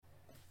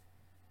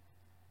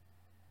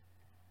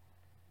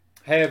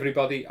Hey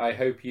everybody, I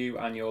hope you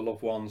and your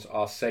loved ones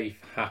are safe,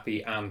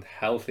 happy, and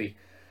healthy.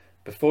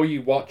 Before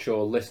you watch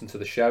or listen to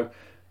the show,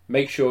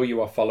 make sure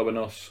you are following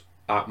us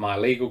at My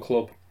Legal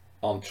Club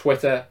on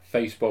Twitter,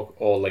 Facebook,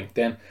 or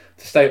LinkedIn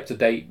to stay up to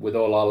date with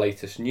all our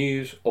latest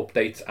news,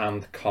 updates,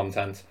 and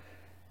content.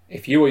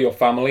 If you or your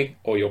family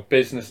or your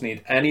business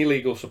need any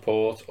legal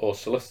support or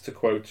solicitor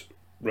quotes,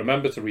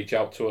 remember to reach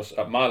out to us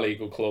at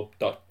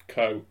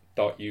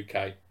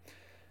mylegalclub.co.uk.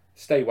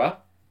 Stay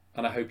well,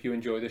 and I hope you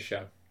enjoy the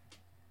show.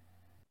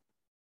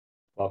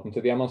 Welcome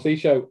to the MLC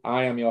show.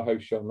 I am your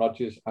host, Sean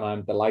Rogers, and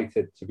I'm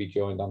delighted to be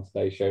joined on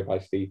today's show by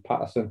Steve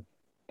Patterson,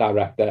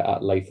 Director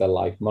at Later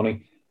Life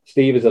Money.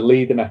 Steve is a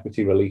leading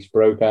equity release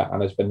broker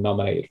and has been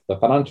nominated for the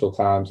Financial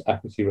Times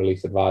Equity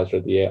Release Advisor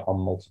of the Year on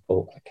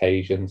multiple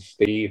occasions.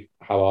 Steve,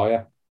 how are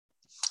you?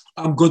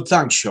 I'm good,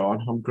 thanks,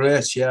 Sean. I'm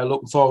great. Yeah,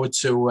 looking forward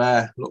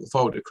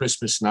to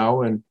Christmas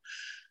now, and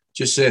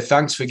just say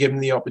thanks for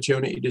giving the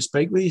opportunity to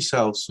speak with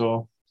yourself.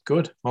 So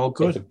good, all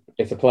good.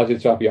 It's a pleasure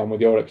to have you on.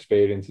 With your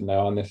experience and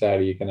now on this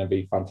area, you're going to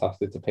be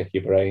fantastic to pick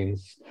your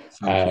brains.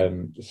 So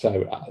I'm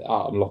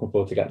looking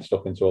forward to getting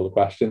stuck into all the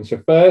questions.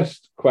 So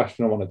first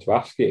question I wanted to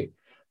ask you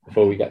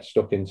before we get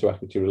stuck into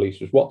equity release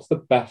was, what's the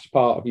best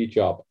part of your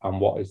job and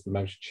what is the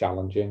most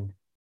challenging?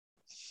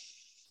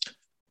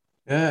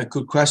 Yeah,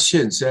 good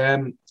questions.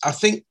 I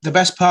think the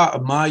best part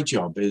of my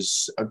job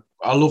is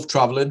I love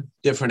traveling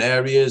different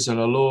areas, and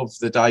I love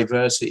the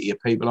diversity of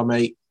people I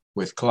meet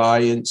with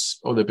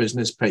clients, other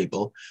business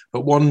people.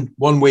 But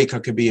one week I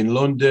could be in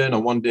London, or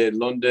one day in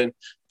London.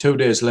 2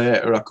 days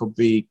later, I could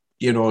be,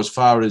 as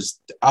far as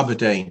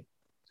Aberdeen.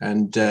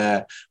 And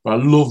but I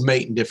love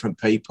meeting different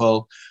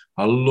people.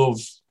 I love,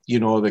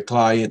 the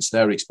clients,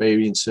 their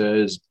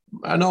experiences,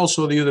 and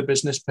also the other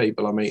business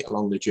people I meet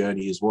along the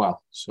journey as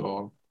well.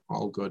 So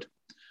all good.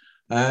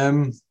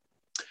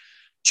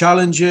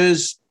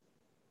 Challenges,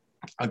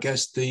 I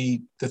guess the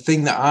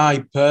thing that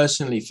I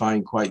personally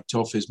find quite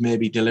tough is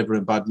maybe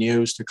delivering bad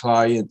news to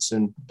clients.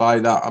 And by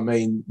that, I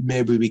mean,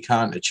 maybe we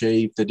can't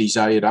achieve the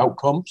desired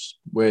outcomes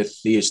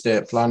with the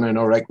estate planning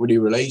or equity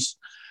release.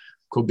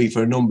 Could be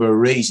for a number of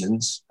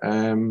reasons.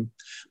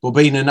 But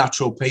being a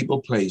natural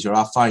people pleaser,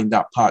 I find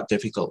that part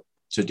difficult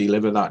to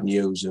deliver that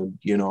news. And,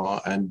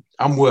 and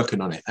I'm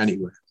working on it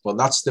anyway. But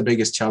that's the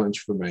biggest challenge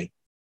for me.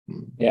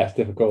 Yeah, it's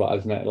difficult,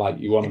 isn't it? Like,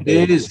 you want to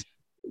It be, is.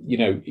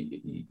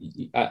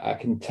 I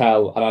can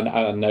tell, and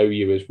I know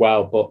you as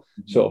well, but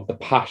sort of the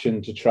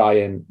passion to try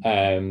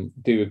and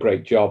do a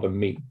great job and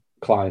meet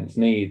clients'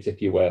 needs,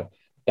 if you will,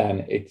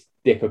 then it's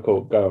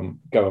difficult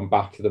going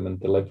back to them and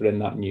delivering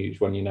that news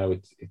when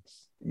it's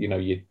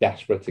you're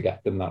desperate to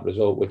get them that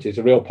result, which is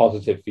a real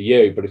positive for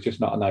you, but it's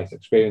just not a nice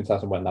experience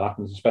as and when that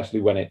happens,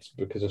 especially when it's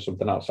because of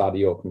something outside of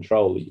your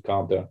control that you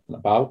can't do anything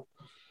about.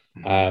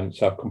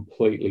 So I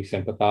completely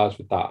sympathise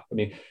with that. I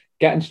mean,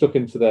 getting stuck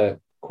into the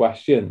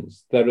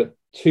questions, there are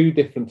two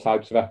different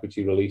types of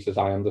equity release, as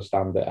I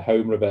understand it: a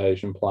home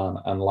reversion plan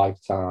and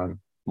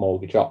lifetime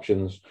mortgage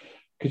options.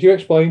 Could you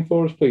explain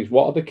for us, please,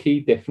 what are the key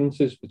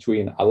differences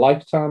between a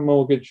lifetime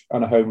mortgage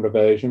and a home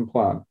reversion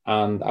plan?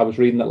 And I was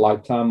reading that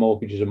lifetime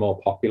mortgages are more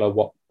popular.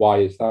 Why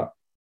is that?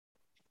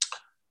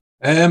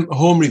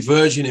 Home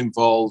reversion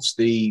involves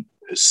the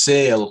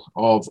sale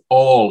of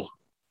all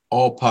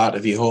part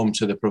of your home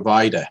to the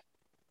provider.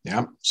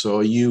 Yeah,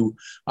 so you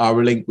are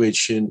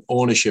relinquishing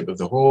ownership of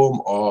the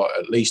home, or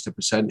at least a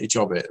percentage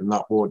of it, and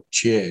that won't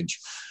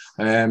change.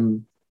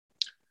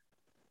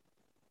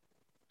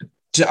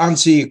 To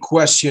answer your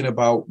question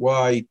about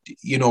why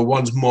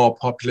one's more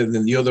popular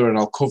than the other, and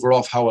I'll cover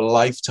off how a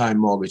lifetime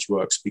mortgage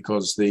works,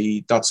 because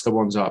that's the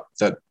ones that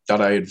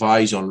I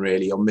advise on,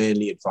 really, or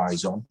mainly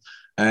advise on.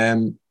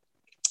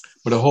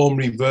 But a home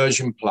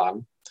reversion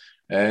plan,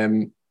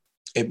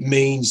 it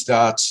means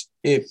that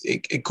if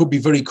it could be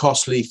very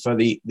costly for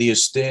the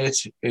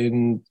estate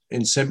in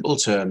simple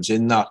terms,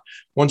 in that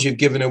once you've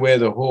given away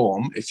the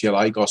home, if you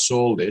like, or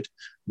sold it,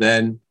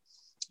 then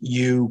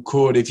you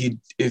could,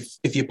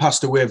 if you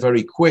passed away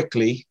very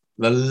quickly,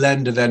 the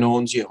lender then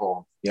owns your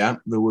home. Yeah,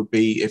 there would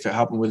be, if it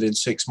happened within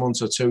 6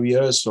 months or 2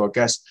 years. So I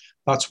guess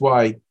that's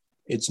why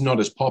it's not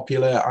as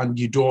popular, and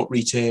you don't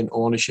retain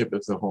ownership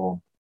of the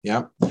home.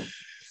 Yeah.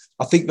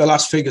 I think the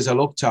last figures I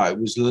looked at, it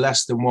was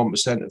less than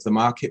 1% of the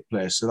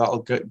marketplace. So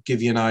that'll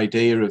give you an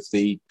idea of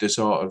the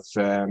sort of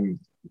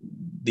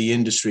the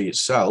industry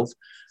itself.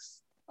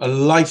 A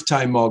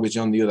lifetime mortgage,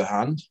 on the other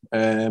hand,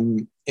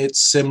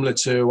 it's similar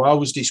to, I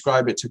always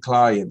describe it to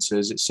clients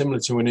as it's similar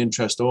to an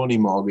interest-only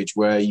mortgage,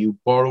 where you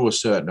borrow a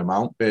certain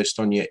amount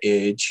based on your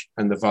age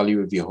and the value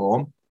of your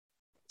home.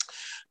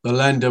 The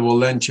lender will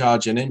then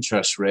charge an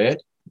interest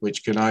rate,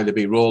 which can either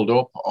be rolled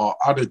up or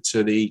added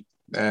to the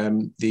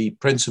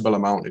principal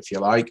amount, if you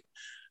like.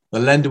 The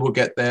lender will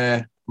get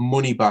their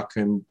money back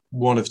in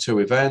one of two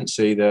events: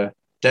 either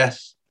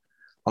death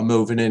or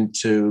moving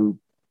into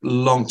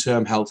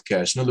long-term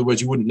healthcare. So in other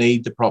words, you wouldn't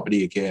need the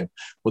property again.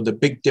 But the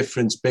big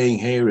difference being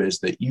here is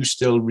that you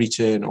still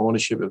retain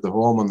ownership of the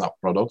home on that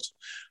product.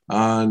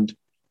 And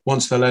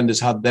once the lender's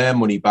had their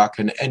money back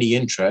and any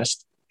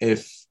interest,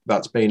 if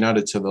that's been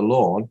added to the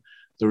loan,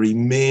 the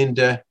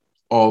remainder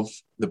of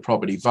the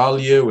property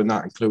value, and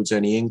that includes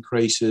any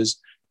increases,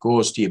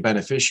 goes to your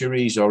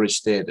beneficiaries or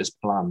estate as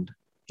planned.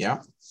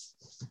 Yeah.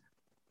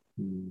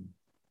 So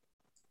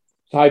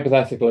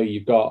hypothetically,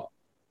 you've got,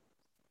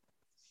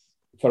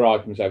 for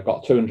argument's sake, I've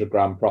got 200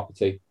 grand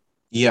property.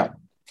 Yeah.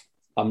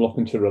 I'm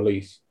looking to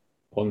release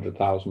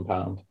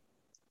 £100,000.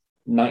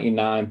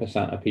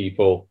 99% of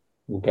people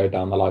will go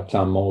down the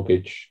lifetime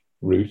mortgage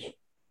route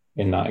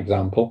in that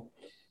example.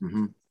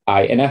 Mm-hmm.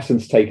 I, in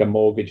essence, take a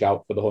mortgage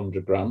out for the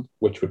 100 grand,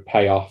 which would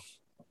pay off.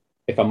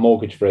 If I'm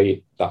mortgage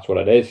free, that's what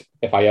it is.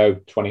 If I owe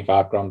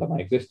 25 grand on my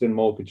existing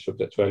mortgage,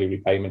 subject to early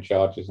repayment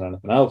charges and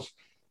anything else,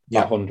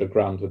 that 100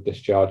 grand would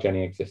discharge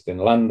any existing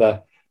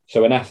lender.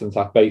 So in essence,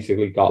 I've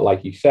basically got,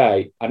 like you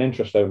say, an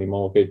interest only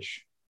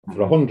mortgage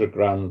for 100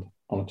 grand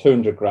on a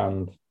 200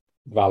 grand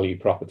value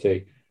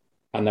property.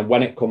 And then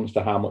when it comes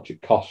to how much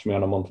it costs me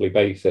on a monthly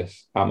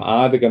basis, I'm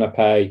either going to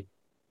pay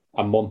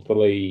a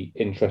monthly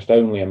interest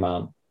only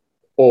amount,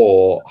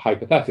 or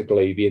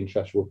hypothetically, the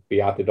interest would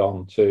be added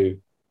on to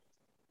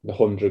the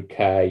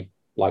 100k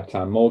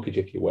lifetime mortgage,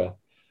 if you will.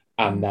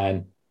 And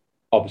then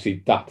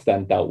obviously that's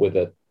then dealt with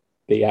at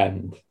the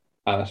end.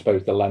 And I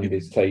suppose the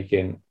lender's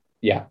taking,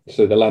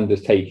 so the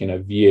lender's taking a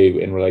view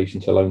in relation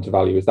to loan to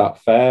value. Is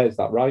that fair? Is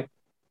that right?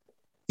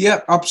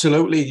 Yeah,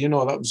 absolutely. You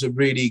know, that was a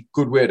really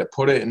good way to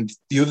put it. And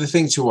the other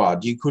thing to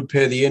add, you could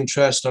pay the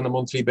interest on a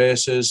monthly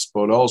basis,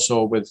 but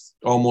also with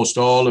almost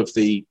all of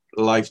the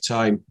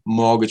lifetime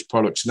mortgage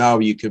products now,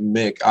 you can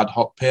make ad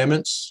hoc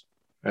payments.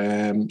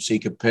 So you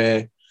could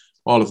pay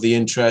all of the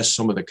interest,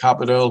 some of the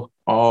capital,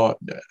 or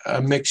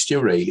a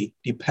mixture really,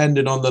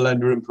 depending on the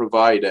lender and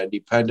provider,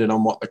 depending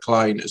on what the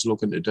client is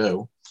looking to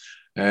do.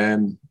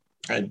 And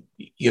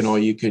you know,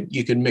 you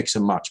can mix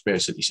and match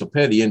basically. So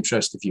pay the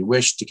interest if you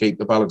wish to keep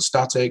the balance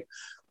static,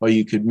 or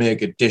you could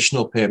make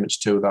additional payments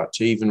to that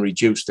to even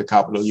reduce the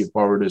capital you've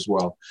borrowed as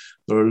well.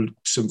 There are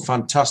some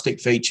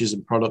fantastic features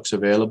and products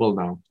available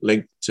now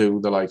linked to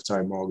the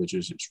lifetime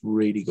mortgages. It's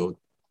really good.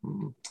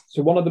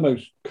 So one of the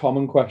most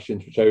common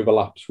questions which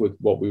overlaps with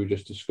what we were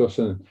just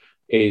discussing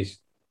is,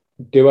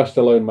 do I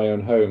still own my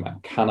own home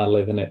and can I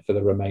live in it for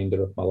the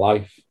remainder of my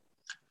life?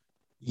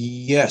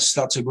 Yes,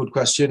 that's a good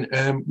question.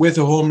 With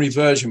a home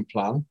reversion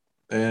plan,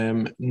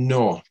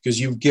 no, because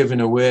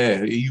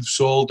you've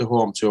sold the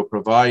home to a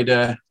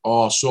provider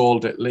or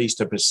sold at least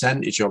a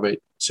percentage of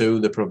it to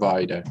the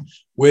provider.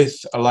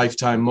 With a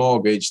lifetime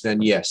mortgage,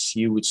 then yes,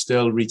 you would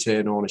still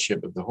retain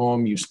ownership of the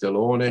home. You still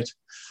own it.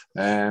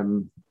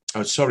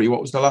 Sorry,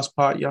 what was the last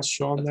part you asked,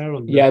 Sean, there?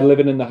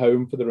 Living in the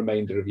home for the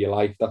remainder of your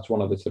life. That's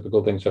one of the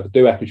typical things. So if I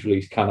do equity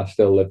release, can I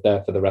still live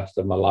there for the rest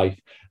of my life?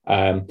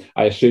 I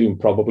assume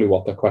probably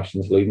what the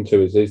question's leading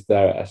to is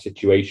there a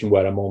situation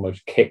where I'm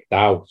almost kicked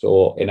out,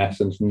 or in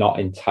essence not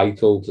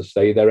entitled to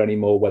stay there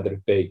anymore, whether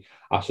it be,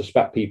 I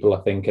suspect people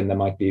are thinking there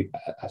might be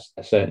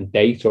a certain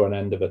date or an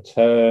end of a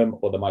term,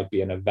 or there might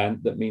be an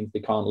event that means they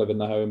can't live in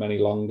the home any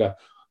longer,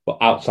 but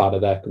outside of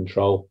their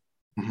control.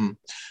 Mm-hmm.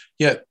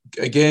 Yeah,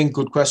 again,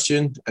 good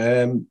question.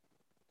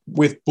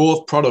 With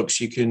both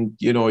products, you can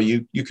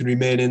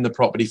remain in the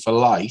property for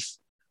life.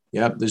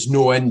 Yeah, there's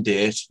no end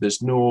date,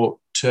 there's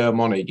no term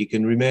on it. You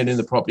can remain in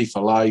the property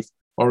for life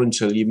or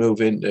until you move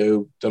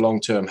into the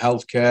long-term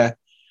healthcare.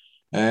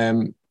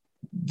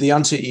 The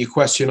answer to your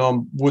question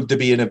on would there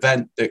be an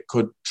event that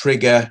could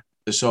trigger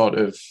the sort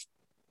of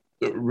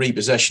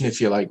repossession,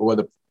 if you like, or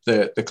whether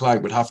the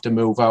client would have to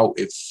move out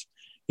if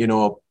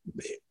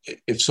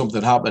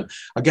something happened.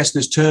 I guess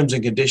there's terms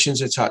and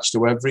conditions attached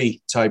to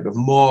every type of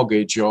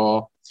mortgage,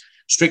 or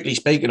strictly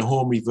speaking, a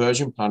home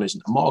reversion plan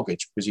isn't a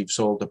mortgage because you've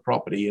sold the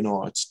property,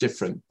 it's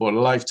different. But a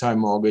lifetime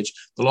mortgage,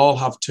 they'll all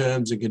have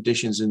terms and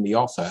conditions in the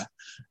offer.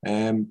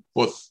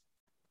 But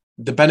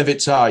the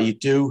benefits are you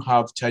do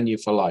have tenure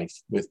for life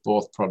with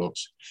both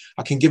products.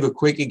 I can give a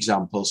quick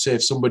example. Say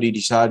if somebody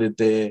decided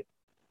they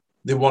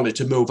wanted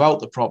to move out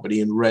the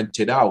property and rent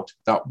it out,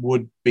 that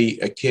would be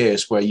a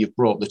case where you've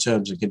brought the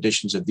terms and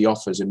conditions of the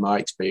offers, in my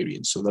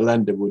experience. So the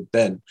lender would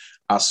then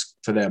ask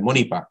for their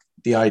money back.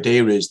 The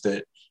idea is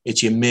that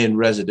it's your main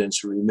residence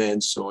who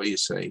remains, so you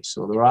say.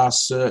 So there are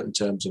certain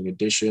terms and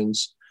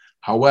conditions.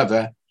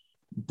 However,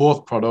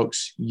 both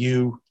products,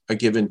 you are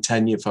given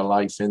tenure for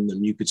life in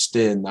them. You could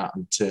stay in that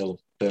until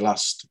the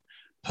last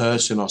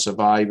person or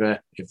survivor,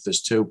 if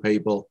there's two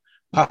people,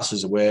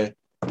 passes away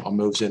or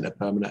moves into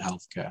permanent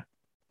healthcare.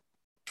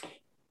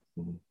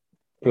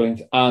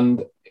 Brilliant.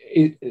 And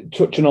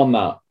touching on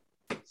that,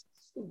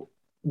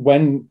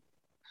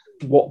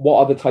 what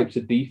are the types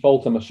of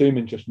default? I'm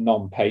assuming just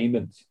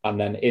non-payment, and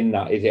then in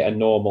that, is it a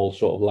normal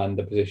sort of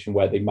lender position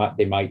where they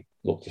might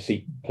look to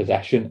seek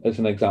possession as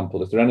an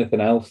example? Is there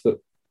anything else that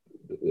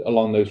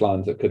along those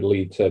lines that could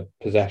lead to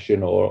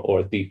possession or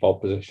a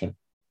default position?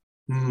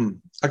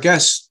 I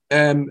guess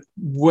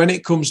when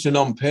it comes to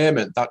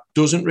non-payment, that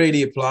doesn't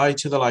really apply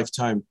to the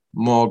lifetime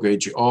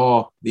mortgage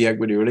or the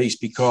equity release,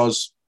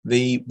 because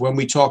when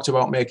we talked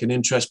about making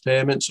interest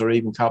payments or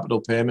even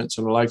capital payments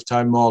on a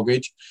lifetime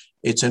mortgage,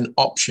 it's an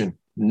option,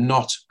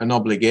 not an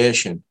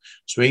obligation.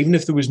 So even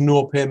if there was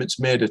no payments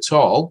made at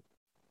all,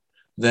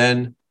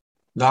 then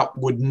that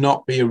would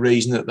not be a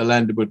reason that the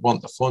lender would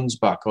want the funds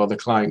back or the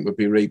client would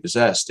be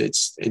repossessed.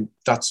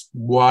 That's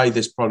why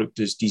this product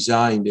is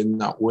designed in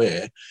that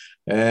way.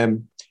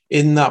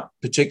 In that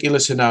particular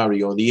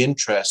scenario, the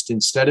interest,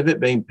 instead of it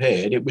being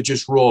paid, it would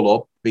just roll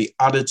up, be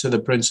added to the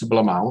principal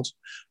amount.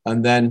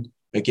 And then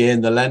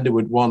again, the lender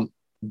would want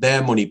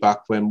their money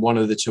back when one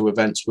of the two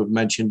events we've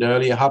mentioned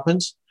earlier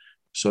happens.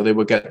 So they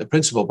would get the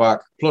principal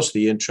back plus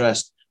the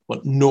interest,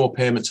 but no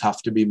payments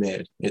have to be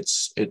made.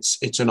 It's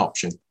an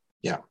option.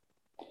 Yeah.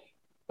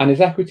 And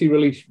is equity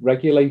release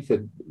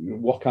regulated?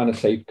 What kind of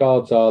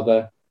safeguards are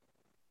there?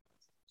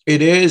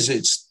 It is.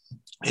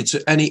 It's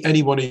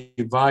anyone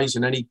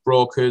advising, any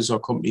brokers or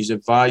companies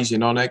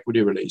advising on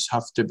equity release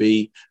have to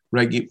be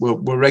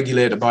we're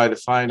regulated by the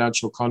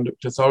Financial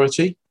Conduct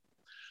Authority,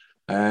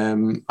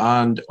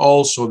 and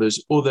also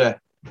there's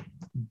other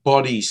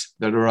bodies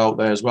that are out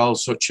there as well,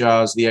 such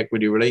as the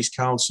Equity Release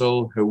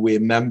Council, who we're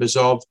members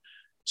of.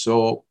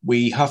 So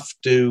we have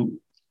to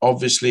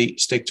obviously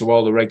stick to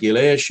all the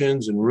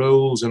regulations and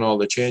rules and all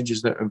the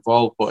changes that are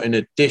involved. But in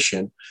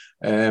addition,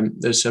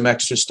 there's some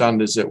extra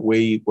standards that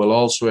we will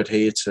also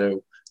adhere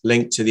to,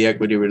 linked to the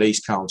Equity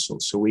Release Council.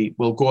 So we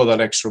will go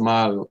that extra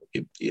mile.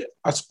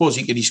 I suppose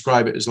you could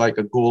describe it as like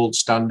a gold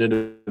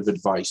standard of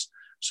advice.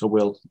 So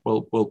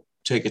we'll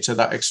take it to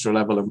that extra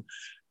level. And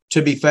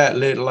to be fair,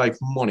 Later Life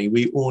Money,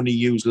 we only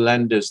use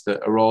lenders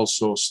that are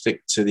also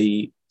stick to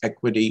the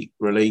Equity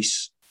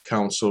Release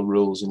Council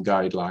rules and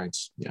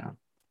guidelines. Yeah.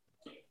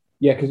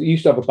 Yeah, because it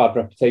used to have a bad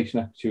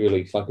reputation, equity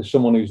release. Like, as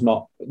someone who's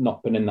not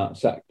been in that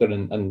sector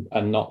and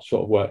not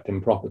sort of worked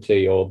in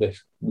property or this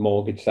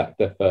mortgage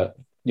sector for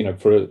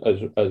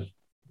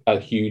a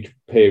huge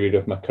period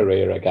of my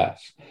career, I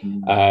guess.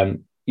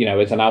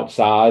 As an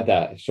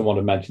outsider, if someone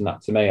had mentioned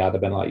that to me, I'd have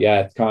been like,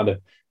 yeah, it kind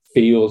of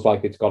feels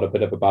like it's got a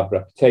bit of a bad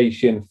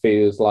reputation,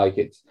 feels like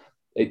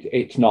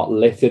it's not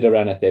littered or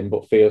anything,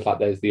 but feels like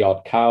there's the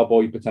odd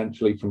cowboy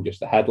potentially from just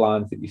the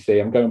headlines that you see.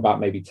 I'm going back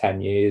maybe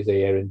 10 years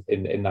here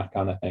in that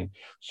kind of thing.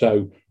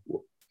 So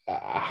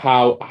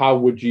how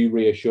would you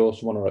reassure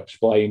someone or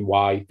explain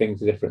why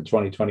things are different in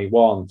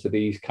 2021 to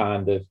these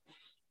kind of,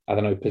 I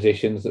don't know,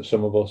 positions that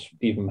some of us,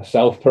 even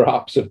myself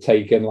perhaps, have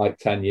taken like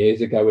 10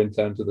 years ago in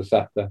terms of the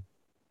sector?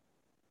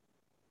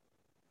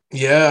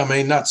 Yeah, I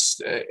mean,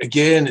 that's,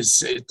 again,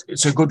 it's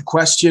a good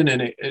question,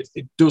 and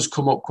it does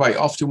come up quite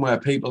often where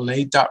people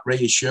need that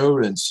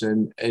reassurance,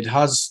 and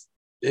there's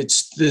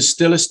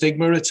still a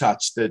stigma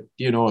attached that,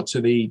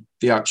 to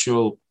the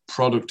actual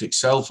product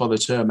itself or the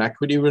term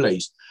equity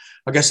release.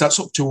 I guess that's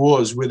up to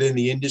us within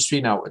the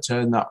industry now to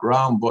turn that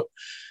around. But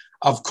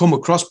I've come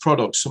across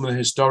products, some of the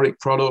historic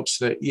products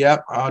that,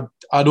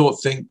 I don't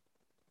think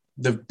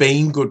they've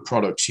been good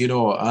products,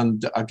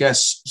 and I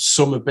guess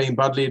some have been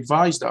badly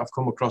advised that I've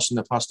come across in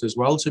the past as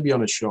well, to be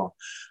honest, Sean.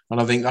 And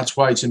I think that's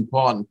why it's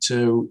important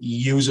to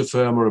use a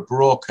firm or a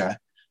broker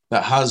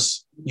that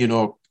has,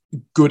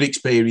 good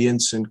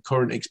experience and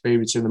current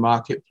experience in the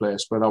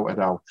marketplace, without a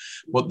doubt.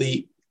 But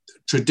the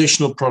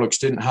traditional products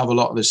didn't have a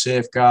lot of the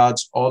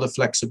safeguards or the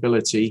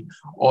flexibility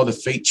or the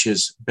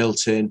features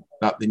built in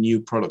that the new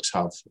products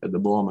have at the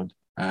moment.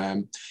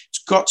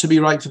 It's got to be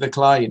right for the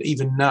client.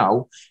 Even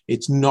now,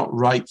 it's not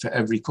right for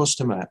every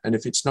customer. And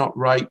if it's not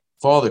right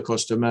for the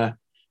customer,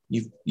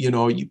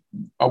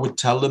 I would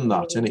tell them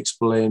that and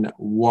explain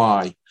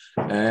why.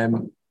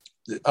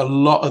 A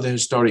lot of the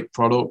historic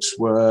products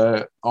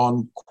were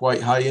on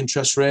quite high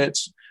interest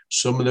rates.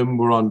 Some of them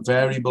were on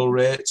variable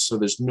rates. So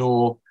there's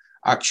no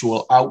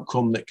actual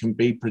outcome that can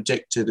be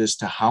predicted as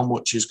to how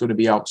much is going to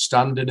be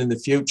outstanding in the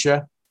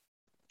future.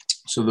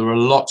 So there are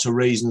lots of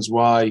reasons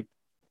why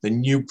the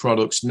new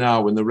products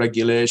now and the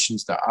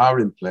regulations that are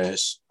in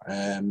place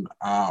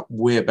are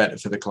way better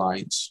for the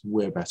clients,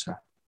 way better.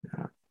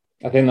 Yeah.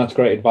 I think that's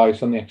great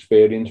advice on the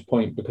experience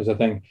point, because I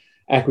think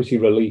equity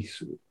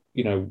release,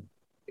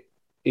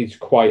 is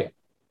quite,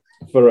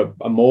 for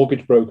a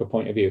mortgage broker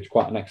point of view, it's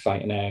quite an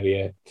exciting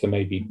area to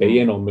maybe be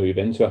in or move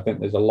into. I think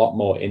there's a lot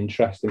more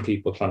interest in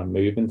people trying to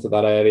move into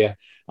that area.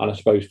 And I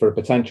suppose for a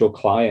potential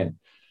client,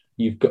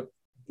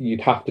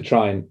 you'd have to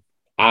try and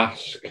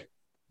ask,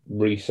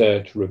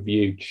 research,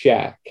 review,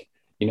 check,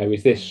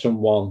 is this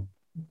someone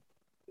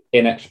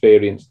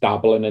inexperienced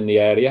dabbling in the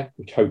area,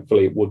 which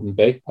hopefully it wouldn't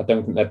be. I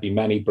don't think there'd be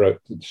many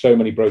brokers. So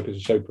many brokers are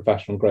so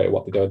professional and great at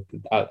what they do.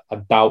 I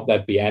doubt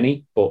there'd be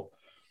any, but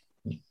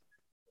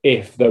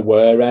if there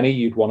were any,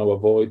 you'd want to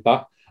avoid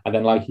that. And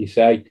then, like you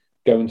say,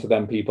 going to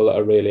them people that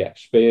are really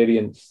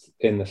experienced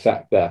in the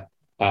sector,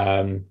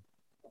 and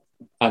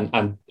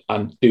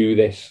do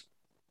this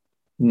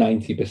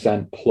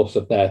 90% plus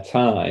of their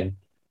time.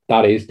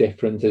 That is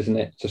different, isn't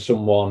it, to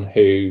someone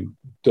who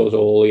does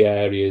all the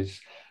areas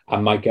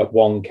and might get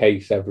one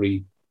case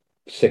every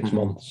 6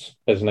 months,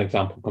 as an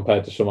example,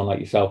 compared to someone like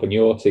yourself and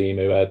your team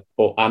and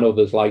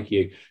others like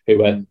you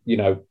who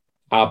are,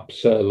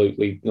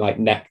 absolutely like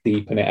neck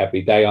deep in it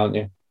every day, aren't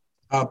you?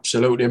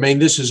 Absolutely. I mean,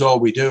 this is all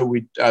we do.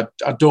 I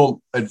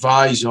don't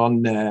advise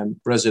on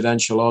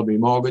residential ordinary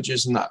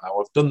mortgages and that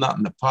now. I've done that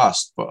in the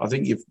past, but I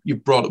think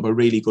you've brought up a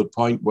really good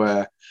point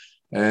where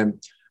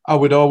I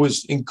would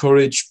always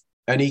encourage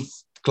any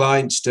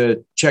clients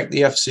to check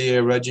the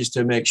FCA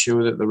register, make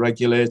sure that they're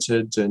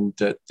regulated and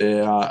that they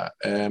are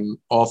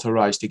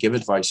authorised to give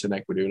advice on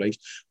equity release.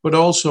 But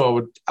also, I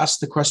would ask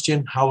the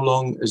question, how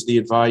long has the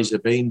advisor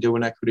been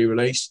doing equity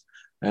release?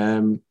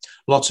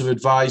 Lots of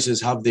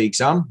advisors have the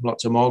exam,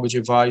 lots of mortgage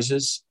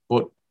advisors,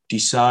 but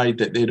decide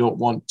that they don't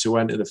want to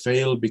enter the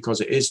field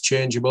because it is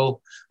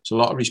changeable. It's a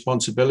lot of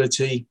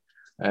responsibility,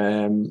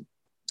 and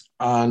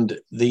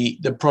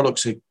the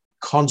products are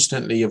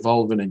constantly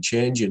evolving and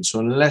changing. So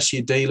unless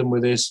you're dealing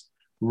with this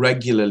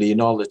regularly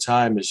and all the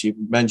time, as you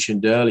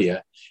mentioned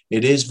earlier,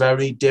 it is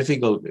very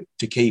difficult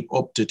to keep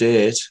up to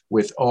date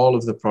with all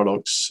of the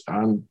products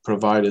and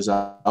providers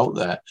out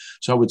there.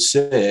 So I would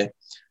say,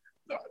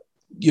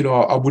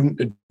 I wouldn't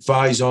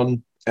advise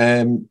on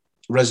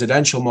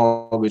residential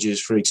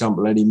mortgages, for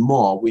example,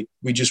 anymore. We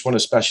just want to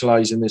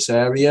specialize in this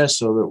area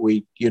so that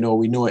we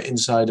know it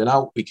inside and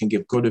out. We can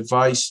give good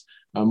advice,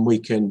 and we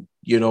can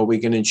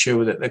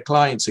ensure that the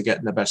clients are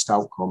getting the best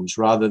outcomes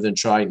rather than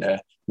trying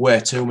to wear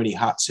too many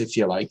hats, if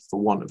you like, for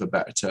want of a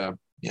better term.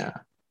 Yeah.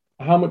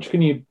 How much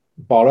can you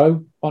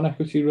borrow on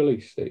equity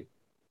release, Steve?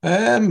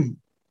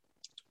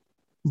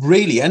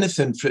 Really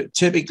anything.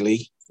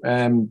 Typically,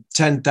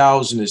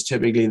 10,000 is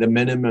typically the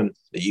minimum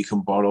that you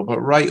can borrow, but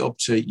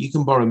you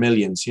can borrow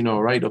millions,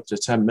 right up to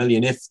 10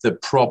 million if the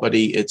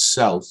property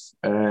itself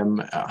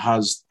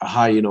has a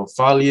high enough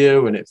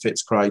value and it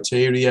fits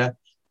criteria,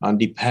 and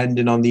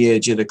depending on the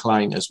age of the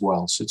client as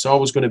well. So it's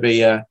always going to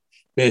be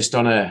based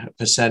on a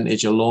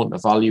percentage of loan to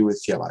value,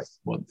 if you like.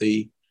 But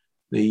you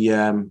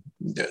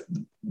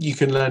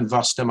can lend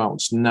vast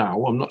amounts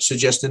now. I'm not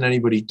suggesting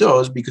anybody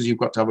does, because you've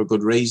got to have a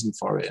good reason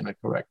for it and a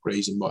correct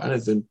reason. But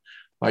anything,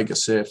 like I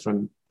say,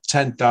 from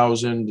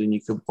 10,000 and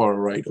you could borrow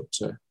right up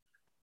to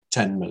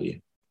 10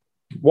 million.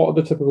 What are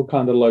the typical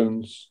kind of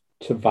loans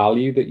to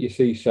value that you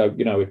see? So,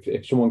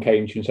 if someone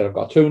came to you and said, I've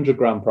got a 200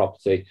 grand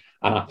property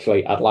and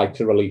actually I'd like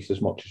to release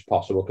as much as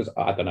possible, because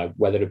I don't know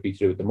whether it be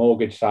through the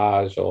mortgage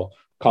size or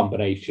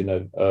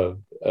combination of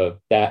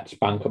debts,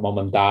 bank of mum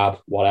and dad,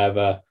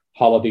 whatever,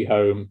 holiday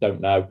home,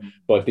 don't know.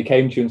 But if they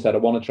came to you and said, I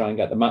want to try and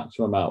get the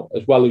maximum out,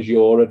 as well as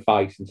your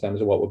advice in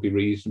terms of what would be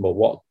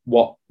reasonable,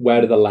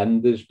 where are the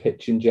lenders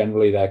pitching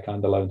generally their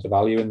kind of loan to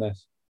value in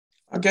this?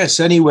 I guess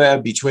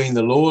anywhere between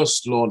the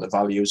lowest loan to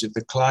values, if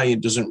the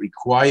client doesn't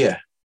require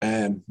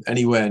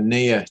anywhere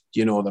near,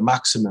 the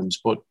maximums.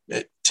 But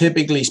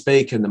typically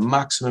speaking, the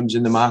maximums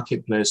in the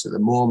marketplace at the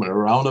moment are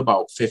around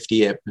about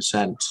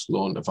 58%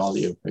 loan to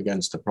value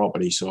against the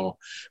property. So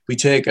if we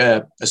take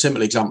a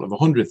simple example of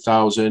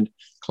 100,000,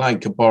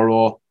 client could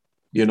borrow,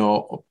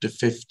 up to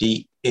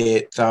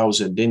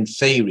 58,000 in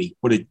theory,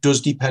 but it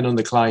does depend on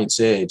the client's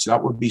age.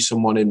 That would be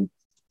someone in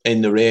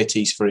their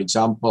 80s, for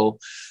example.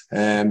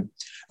 And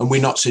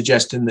we're not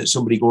suggesting that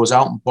somebody goes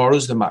out and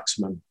borrows the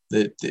maximum.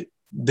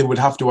 They would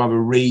have to have a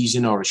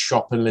reason or a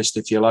shopping list,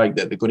 if you like,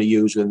 that they're going to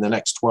use within the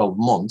next 12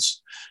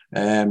 months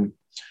to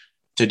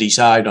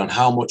decide on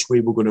how much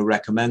we were going to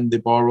recommend they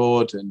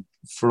borrowed, and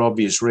for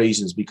obvious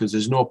reasons, because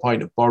there's no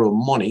point of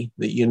borrowing money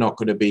that you're not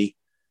going to be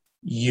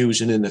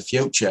using in the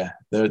future.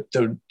 There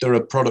are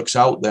products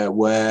out there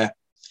where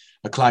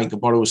a client can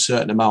borrow a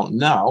certain amount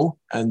now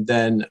and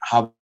then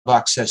have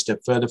access to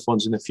further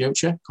funds in the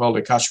future, called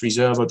a cash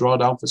reserve or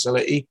drawdown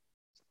facility.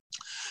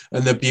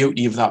 And the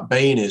beauty of that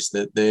being is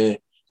that they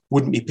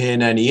wouldn't be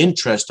paying any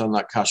interest on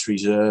that cash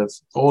reserve.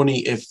 Only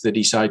if they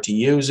decide to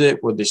use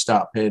it would they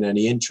start paying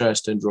any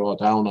interest and draw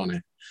down on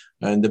it.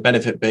 And the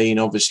benefit being,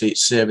 obviously,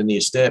 it's saving the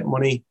estate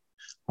money,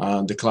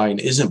 and the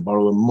client isn't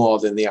borrowing more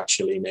than they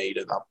actually need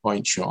at that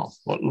point, Sean.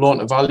 But loan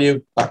to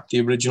value, back to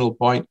the original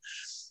point,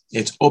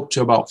 it's up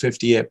to about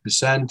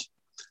 58%.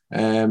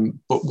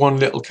 But one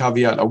little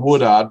caveat I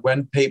would add,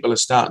 when people are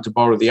starting to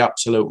borrow the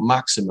absolute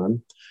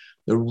maximum,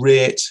 the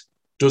rate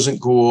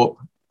doesn't go up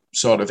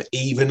sort of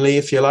evenly,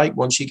 if you like.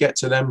 Once you get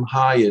to them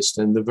highest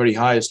and the very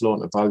highest loan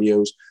to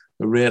values,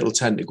 the rate will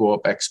tend to go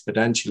up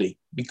exponentially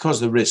because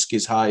the risk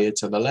is higher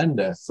to the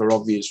lender for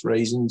obvious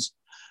reasons.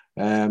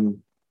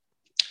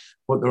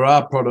 But there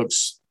are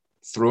products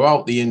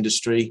throughout the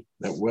industry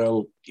that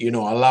will,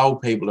 allow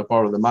people to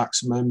borrow the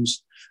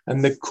maximums.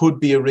 And there could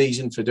be a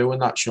reason for doing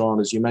that,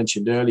 Sean. As you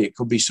mentioned earlier, it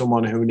could be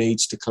someone who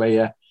needs to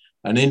clear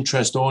an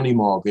interest-only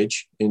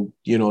mortgage. They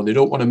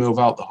don't want to move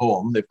out the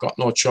home. They've got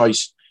no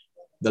choice.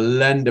 The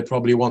lender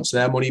probably wants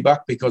their money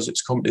back because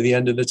it's come to the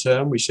end of the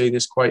term. We see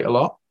this quite a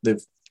lot.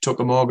 They've took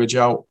a mortgage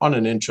out on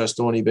an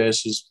interest-only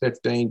basis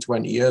 15,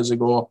 20 years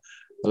ago.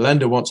 The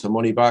lender wants the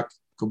money back.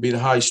 Could be the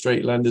high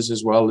street lenders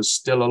as well. There's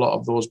still a lot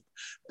of those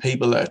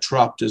people that are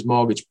trapped as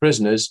mortgage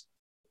prisoners.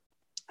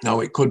 Now,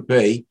 it could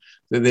be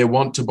that they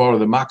want to borrow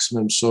the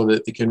maximum so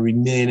that they can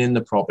remain in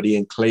the property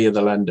and clear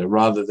the lender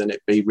rather than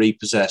it be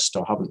repossessed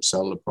or having to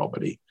sell the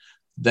property.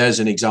 There's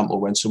an example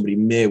when somebody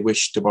may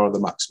wish to borrow the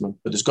maximum,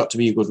 but there's got to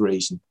be a good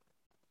reason.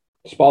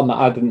 Spot on that.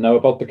 I didn't know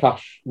about the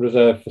cash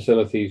reserve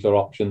facilities or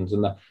options,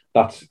 and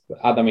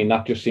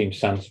that just seems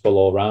sensible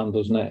all round,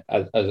 doesn't it?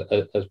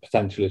 As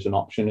potentially as an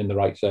option in the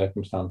right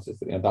circumstances.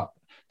 That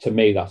to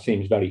me that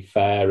seems very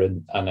fair,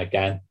 and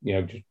again,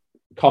 just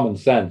common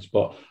sense,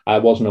 but I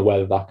wasn't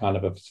aware that kind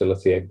of a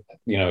facility,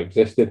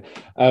 existed.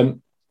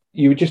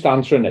 You were just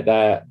answering it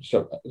there,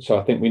 so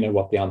I think we know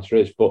what the answer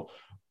is. But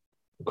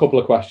a couple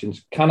of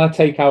questions: can I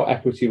take out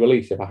equity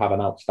release if I have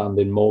an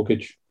outstanding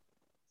mortgage?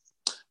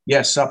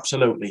 Yes,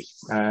 absolutely.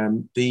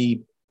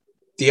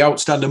 The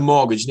outstanding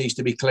mortgage needs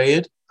to be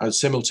cleared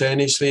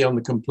simultaneously on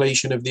the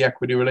completion of the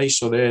equity release,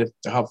 so they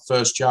have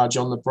first charge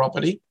on the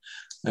property.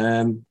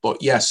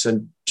 But yes,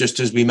 and just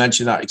as we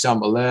mentioned that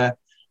example there,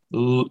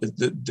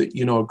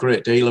 a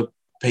great deal of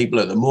people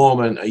at the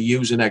moment are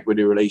using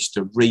equity release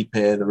to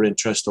repay their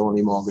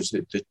interest-only mortgage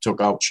that they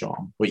took out,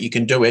 Sean. But you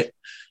can do it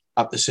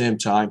at the same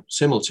time,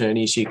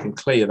 simultaneously. You can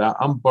clear that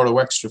and borrow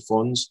extra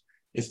funds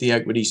if the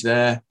equity's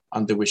there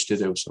and they wish to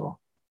do so.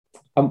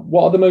 And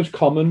what are the most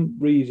common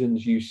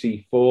reasons you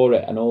see for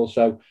it? And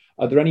also,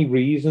 are there any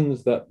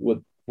reasons that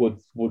would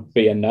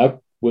be a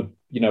no? Would,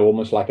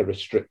 almost like a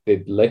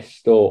restricted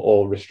list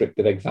or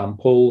restricted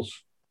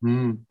examples?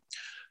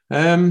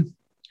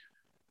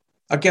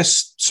 I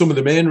guess some of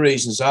the main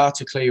reasons are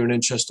to clear an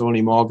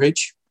interest-only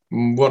mortgage.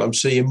 What I'm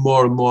seeing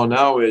more and more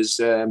now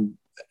is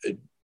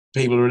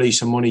people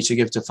releasing money to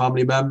give to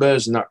family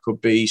members, and that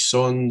could be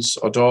sons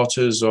or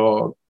daughters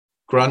or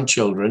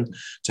grandchildren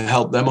to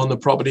help them on the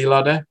property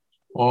ladder,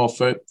 or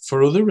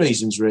for other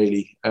reasons,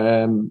 really.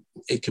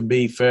 It can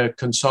be for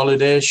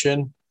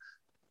consolidation,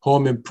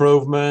 home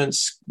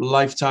improvements,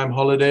 lifetime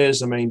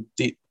holidays. I mean,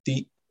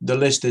 the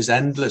list is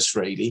endless,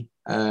 really.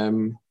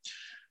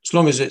 As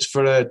long as it's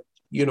for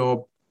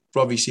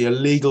obviously a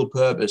legal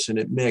purpose and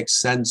it makes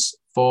sense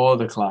for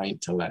the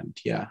client to lend.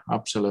 Yeah,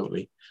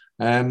 absolutely.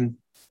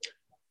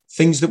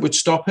 Things that would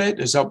stop it,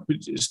 is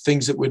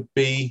things that would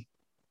be,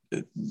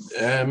 do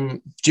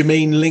you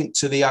mean linked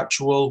to the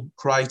actual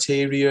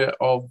criteria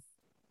of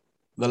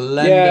the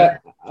lender? Yeah,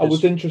 I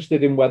was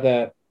interested in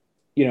whether,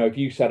 if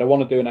you said, I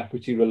want to do an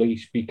equity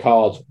release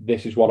because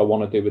this is what I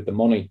want to do with the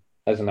money,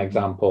 as an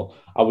example,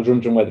 I was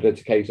wondering whether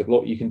it's a case of,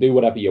 look, you can do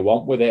whatever you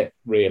want with it,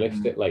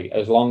 realistically,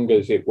 as long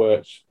as it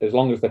works, as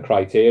long as the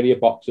criteria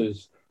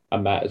boxes are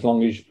met, as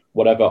long as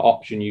whatever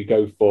option you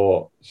go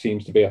for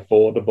seems to be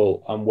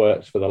affordable and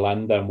works for the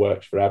lender and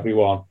works for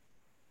everyone,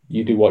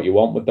 you do what you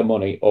want with the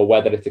money. Or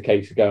whether it's a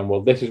case of going,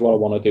 well, this is what I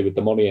want to do with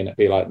the money, and it'd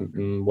be like,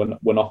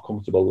 we're not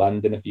comfortable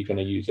lending if you're going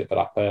to use it for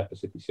that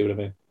purpose, if you see what I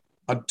mean.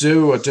 I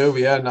do,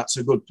 yeah, and that's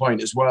a good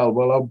point as well.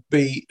 Well,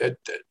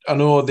 I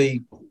know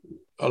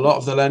a lot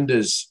of the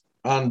lenders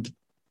and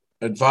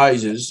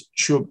advisors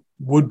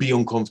would be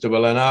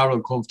uncomfortable and are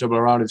uncomfortable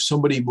around if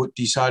somebody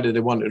decided they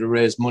wanted to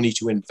raise money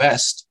to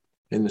invest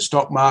in the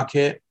stock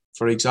market,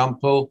 for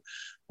example,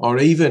 or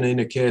even in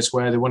a case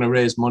where they want to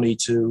raise money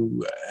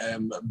to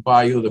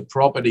buy other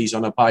properties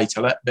on a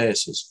buy-to-let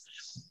basis.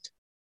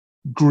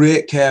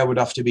 Great care would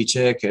have to be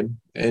taken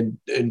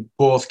in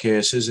both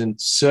cases, and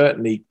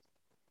certainly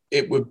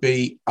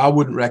I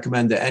wouldn't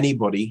recommend that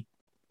anybody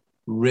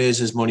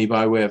raises money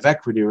by way of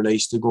equity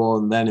release to go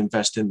and then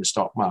invest in the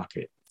stock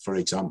market, for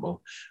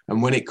example.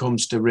 And when it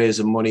comes to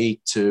raising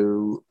money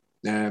to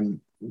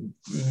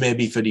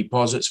maybe for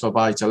deposits for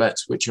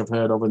buy-to-lets, which I've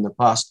heard of in the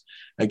past,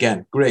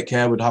 again, great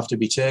care would have to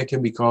be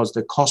taken because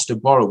the cost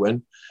of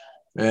borrowing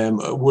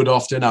would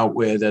often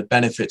outweigh the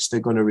benefits they're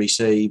going to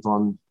receive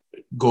on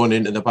going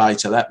into the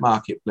buy-to-let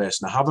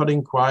marketplace. And I have had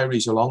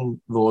inquiries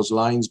along those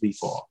lines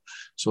before.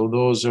 So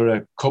those are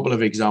a couple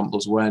of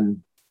examples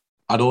when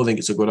I don't think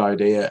it's a good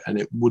idea, and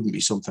it wouldn't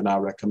be something I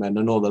recommend.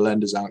 I know the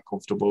lenders aren't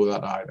comfortable with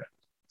that either.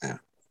 Yeah.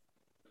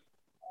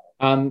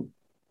 And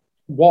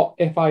what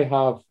if I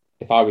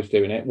was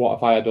doing it, what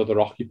if I had other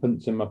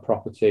occupants in my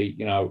property?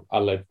 I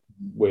live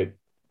with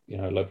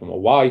my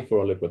wife,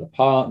 or I live with a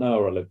partner,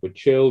 or I live with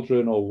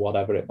children, or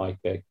whatever it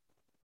might be.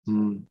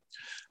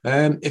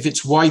 If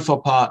it's wife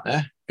or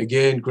partner,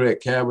 again, great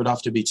care would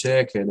have to be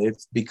taken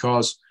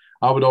because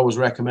I would always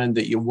recommend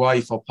that your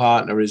wife or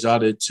partner is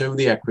added to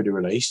the equity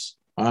release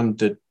and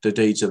the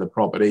deeds of the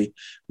property,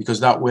 because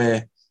that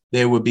way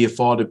they would be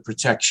afforded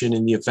protection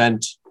in the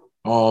event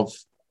of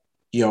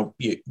your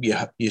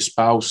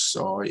spouse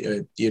or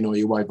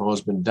your wife or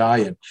husband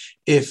dying.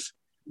 If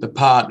the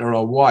partner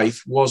or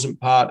wife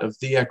wasn't part of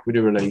the equity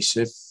release,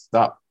 if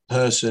that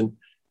person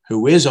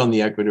who is on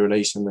the equity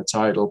release and the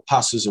title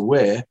passes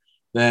away,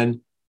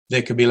 then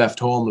they could be left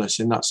homeless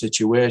in that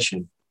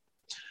situation.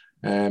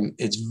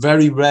 It's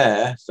very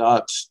rare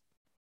that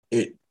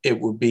it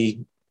would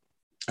be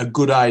a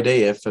good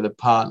idea for the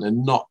partner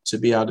not to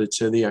be added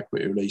to the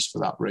equity release for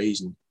that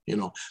reason.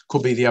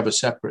 Could be they have a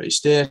separate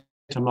estate.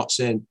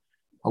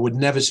 I would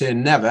never say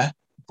never,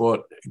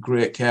 but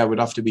great care would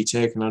have to be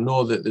taken. I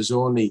know that there's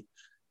only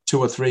 2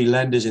 or 3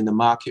 lenders in the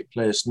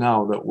marketplace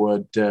now that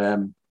would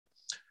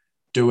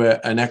do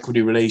an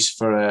equity release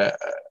for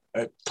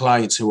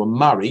clients who are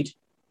married,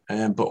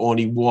 but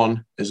only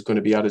one is going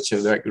to be added to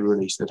the equity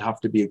release. There'd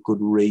have to be a good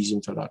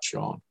reason for that,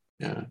 Sean.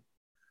 Yeah.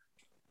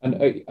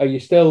 And are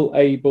you still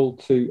able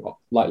to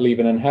leave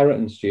an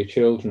inheritance to your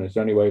children? Is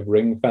there any way of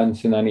ring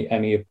fencing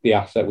any of the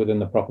asset within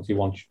the property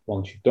once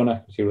you've done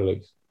equity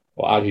release,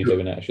 or as you're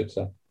doing it, I should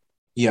say?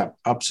 Yeah,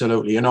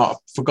 absolutely. And I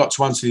forgot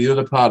to answer the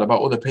other part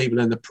about other people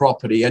in the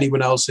property.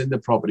 Anyone else in the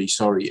property,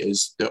 sorry,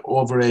 is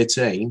over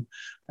 18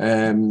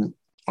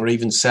 or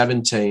even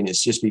 17.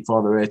 It's just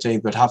before they're 18,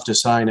 but have to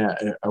sign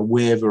a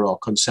waiver or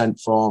consent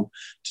form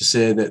to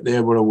say that they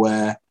were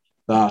aware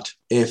that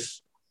if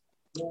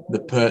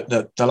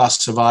the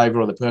last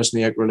survivor or the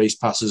person they release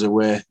passes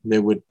away, they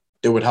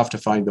would have to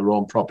find their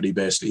own property.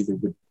 Basically, they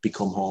would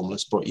become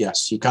homeless. But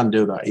yes, you can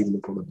do that even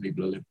if other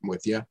people are living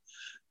with you.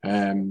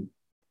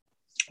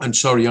 And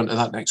sorry, on to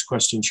that next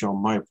question,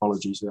 Sean. My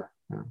apologies there.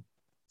 Yeah.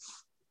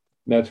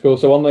 No, it's cool.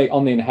 So on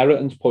the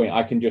inheritance point,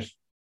 I can just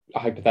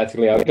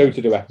hypothetically, I'll go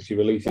to do equity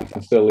releases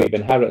and still leave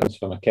inheritance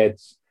for my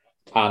kids,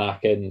 and I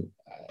can.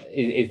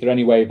 Is there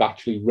any way of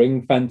actually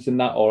ring fencing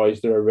that, or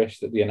is there a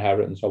risk that the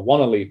inheritance I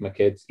want to leave my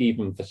kids,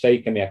 even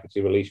forsaking the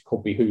equity release,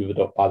 could be hoovered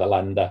up by the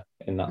lender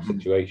in that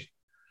situation?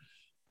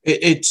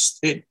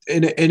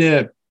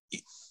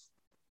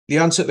 The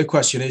answer to the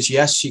question is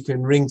yes, you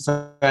can ring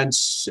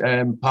fence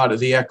part of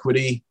the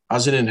equity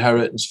as an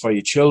inheritance for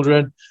your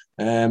children.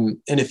 In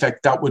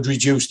effect, that would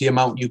reduce the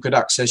amount you could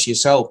access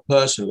yourself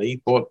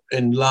personally, but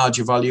in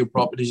larger value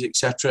properties,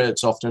 etc.,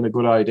 it's often a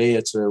good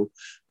idea to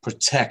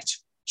protect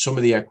some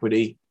of the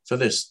equity for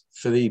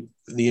the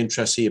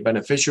interest of your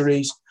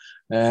beneficiaries.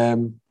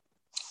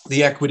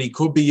 The equity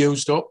could be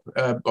used up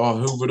or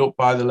hoovered up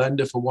by the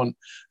lender, for want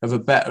of a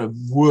better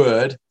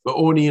word, but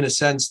only in a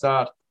sense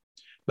that,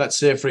 let's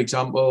say, for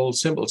example,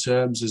 simple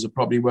terms, is a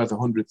property worth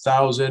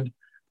 100,000.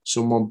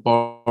 Someone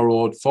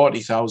borrowed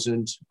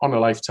 40,000 on a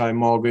lifetime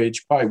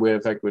mortgage by way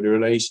of equity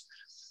release.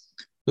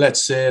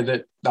 Let's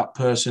say that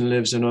person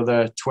lives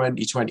another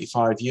 20,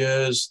 25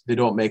 years. They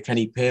don't make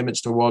any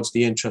payments towards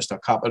the interest or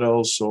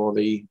capital. So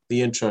the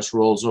interest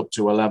rolls up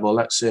to a level,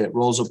 let's say it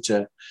rolls up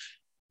to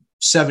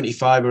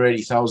 75 or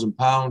 80,000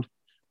 pound.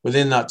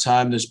 Within that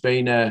time, there's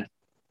been a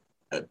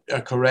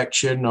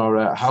correction or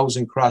a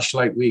housing crash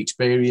like we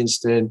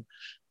experienced in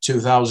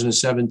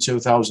 2007,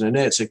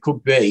 2008. So it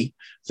could be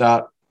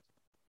that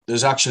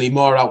there's actually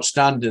more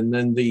outstanding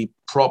than the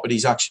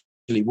property's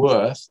actually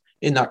worth.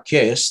 In that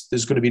case,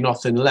 there's going to be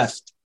nothing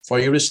left for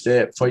your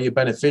estate, for your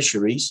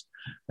beneficiaries.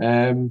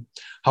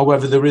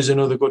 However, there is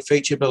another good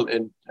feature built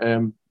in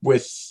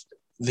with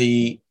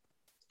the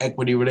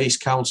Equity Release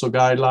Council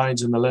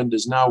guidelines and the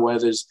lenders now, where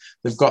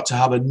they've got to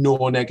have a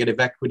no negative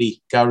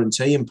equity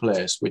guarantee in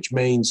place, which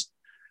means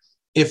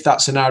if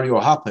that scenario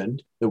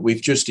happened that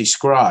we've just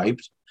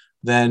described,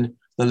 then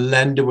the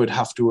lender would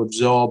have to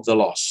absorb the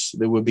loss.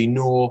 There would be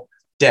no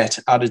debt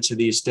added to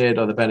the estate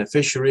or the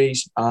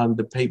beneficiaries, and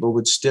the people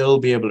would still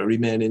be able to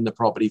remain in the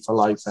property for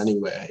life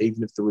anyway,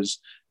 even if there was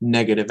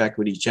negative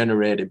equity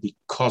generated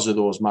because of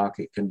those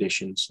market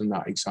conditions in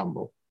that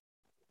example.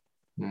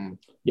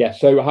 Yeah,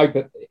 so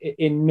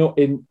in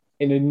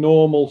a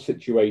normal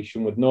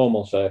situation with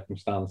normal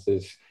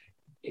circumstances,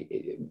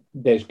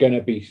 there's going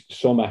to be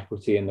some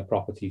equity in the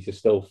property to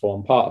still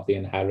form part of the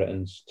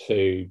inheritance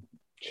to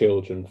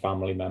children,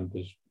 family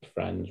members,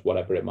 friends,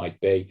 whatever it might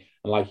be.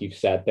 And like you've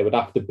said, there would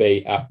have to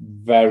be a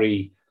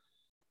very,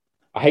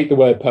 I hate the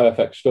word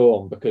perfect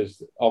storm,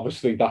 because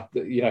obviously that,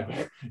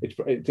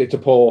 it's a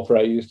poor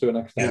phrase to an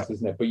extent,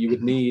 isn't it? But you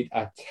would need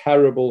a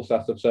terrible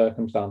set of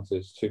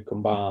circumstances to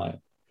combine.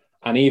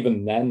 And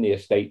even then, the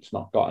estate's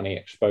not got any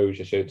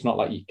exposure. So it's not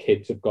like your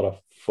kids have got a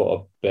foot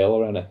of bill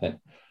or anything.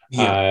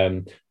 Yeah.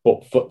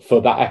 But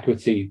for that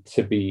equity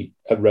to be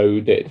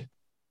eroded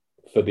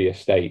for the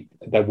estate,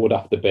 there would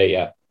have to be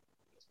a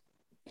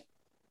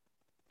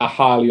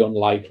highly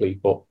unlikely,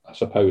 but I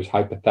suppose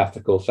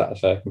hypothetical set of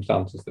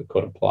circumstances that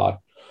could apply.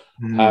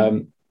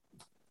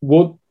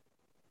 Would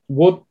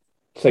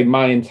say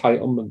my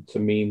entitlement to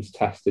means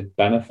tested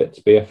benefits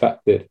be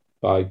affected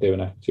by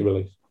doing equity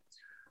release?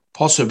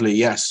 Possibly,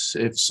 yes.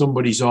 If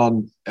somebody's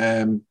on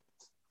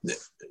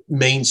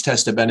means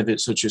tested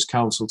benefits such as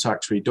council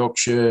tax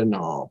reduction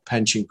or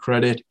pension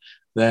credit,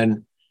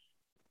 then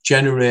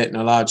generating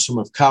a large sum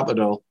of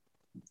capital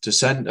to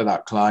send to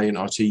that client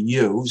or to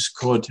use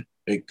could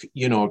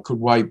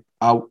wipe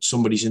out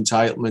somebody's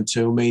entitlement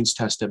to means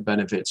tested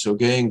benefits. So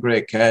again,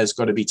 great care has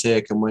got to be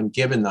taken when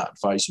giving that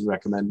advice and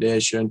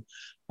recommendation.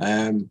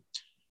 And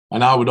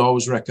I would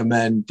always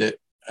recommend that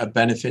a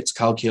benefits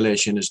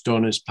calculation is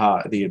done as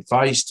part of the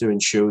advice to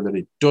ensure that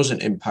it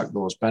doesn't impact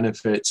those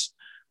benefits.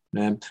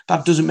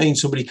 That doesn't mean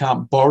somebody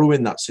can't borrow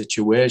in that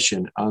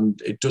situation, and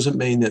it doesn't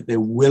mean that they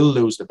will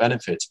lose the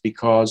benefits,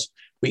 because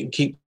we can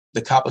keep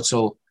the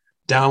capital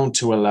down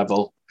to a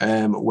level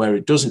where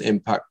it doesn't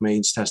impact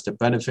means tested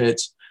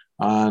benefits,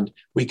 and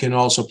we can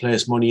also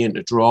place money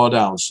into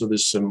drawdown. So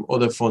there's some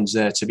other funds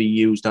there to be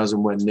used as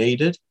and when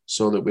needed,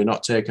 so that we're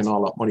not taking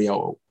all that money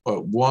out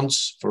at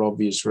once for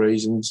obvious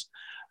reasons.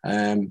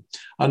 And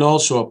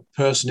also a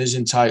person is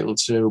entitled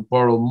to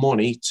borrow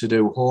money to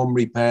do home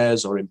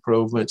repairs or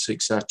improvements,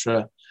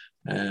 etc.,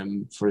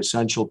 for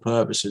essential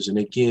purposes, and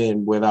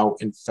again without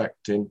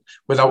affecting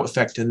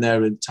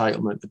their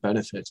entitlement to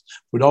benefits.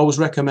 We'd always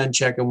recommend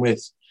checking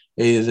with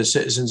either the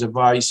Citizens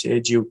Advice,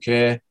 Age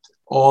UK,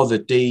 or the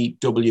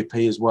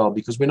DWP as well,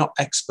 because we're not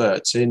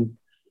experts in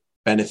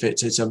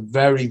benefits. It's a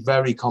very,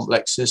 very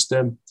complex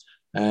system.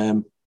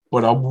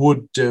 What I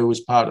would do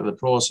as part of the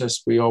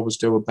process, we always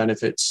do a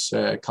benefits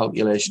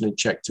calculation and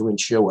check to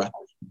ensure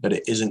that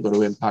it isn't going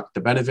to impact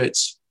the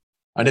benefits.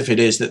 And if it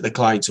is, that the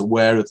client's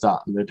aware of that,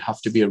 and there'd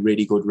have to be a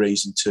really good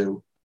reason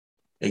to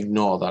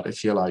ignore that,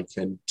 if you like,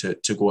 and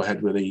to go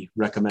ahead with the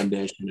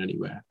recommendation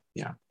anywhere.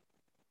 Yeah.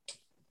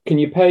 Can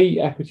you pay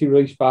equity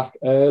release back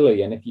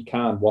early? And if you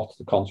can, what's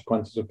the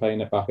consequences of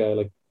paying it back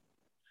early?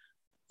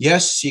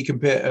 Yes, you can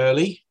pay it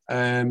early.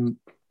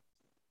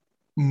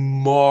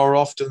 More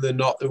often than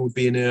not, there would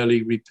be an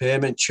early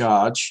repayment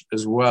charge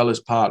as well as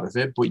part of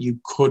it, but you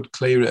could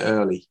clear it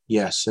early,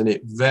 yes. And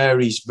it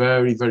varies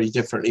very, very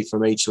differently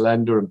from each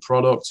lender and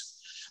product.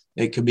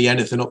 It can be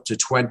anything up to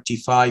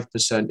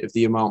 25% of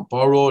the amount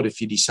borrowed if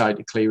you decide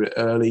to clear it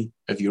early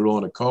of your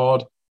own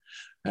accord.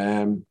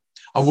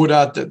 I would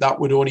add that that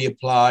would only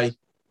apply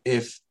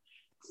if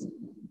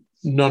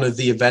none of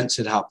the events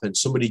had happened.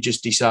 Somebody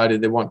just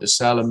decided they want to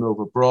sell and move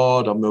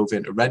abroad or move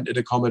into rented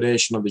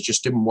accommodation, or they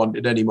just didn't want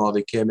it anymore,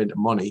 they came into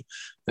money,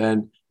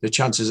 then the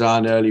chances are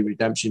an early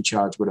redemption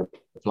charge would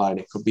apply. And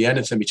it could be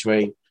anything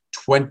between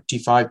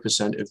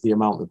 25% of the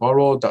amount they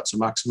borrowed, that's a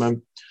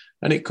maximum,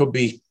 and it could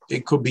be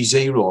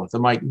zero.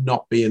 There might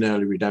not be an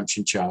early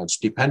redemption charge,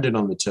 depending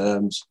on the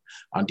terms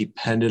and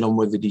depending on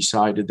whether they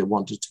decided they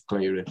wanted to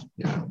clear it.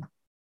 Yeah.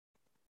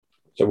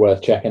 So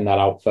worth checking that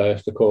out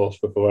first, of course,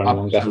 before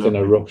anyone gets in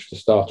a rush to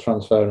start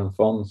transferring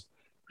funds.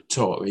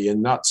 Totally.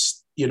 And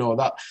that's,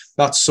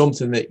 that's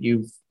something that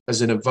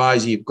as an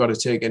advisor, you've got to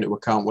take into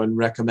account when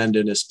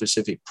recommending a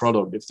specific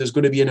product. If there's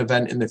going to be an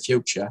event in the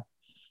future,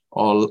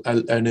 or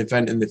an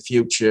event in the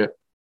future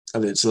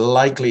that's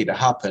likely to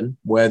happen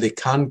where they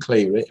can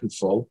clear it in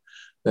full,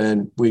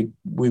 then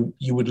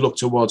you would look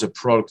towards a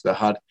product that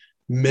had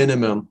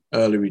minimum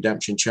early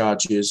redemption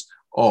charges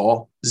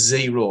or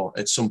zero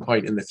at some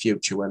point in the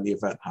future when the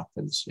event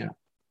happens. Yeah.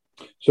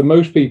 So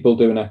most people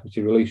doing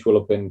equity release will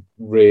have been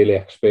really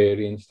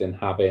experienced in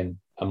having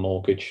a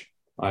mortgage,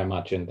 I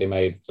imagine. They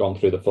may have gone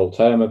through the full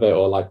term of it,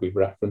 or like we've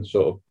referenced,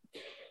 sort of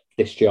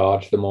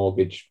discharge the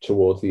mortgage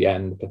towards the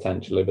end,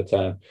 potentially, of a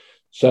term.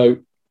 So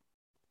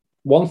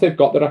once they've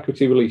got their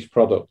equity release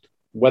product,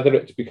 whether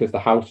it's because the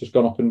house has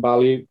gone up in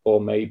value,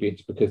 or maybe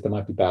it's because there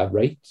might be bad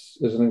rates,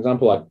 as an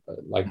example,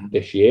 like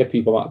this year,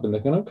 people might have been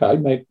thinking,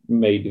 okay,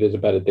 maybe there's a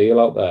better deal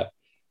out there.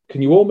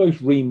 Can you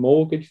almost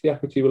remortgage the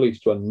equity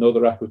release to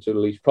another equity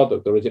release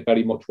product, or is it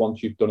very much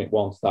once you've done it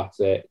once, that's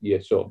it,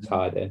 you're sort of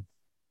tied in?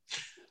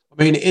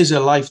 I mean, it is a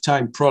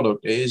lifetime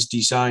product. It is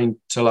designed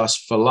to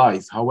last for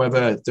life.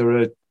 However,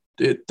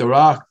 there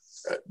are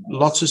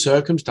lots of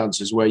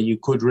circumstances where you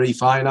could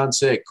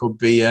refinance it. It could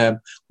be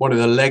one of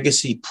the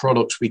legacy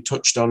products we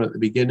touched on at the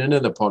beginning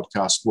of the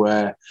podcast,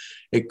 where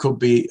it could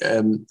be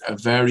a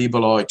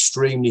variable or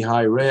extremely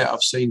high rate.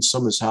 I've seen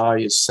some as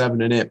high as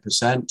 7 and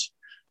 8%,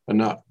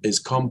 and that is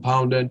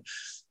compounding.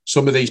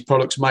 Some of these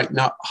products might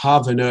not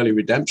have an early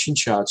redemption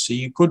charge, so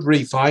you could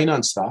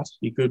refinance that.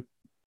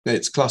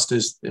 It's classed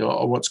as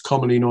what's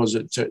commonly known as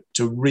to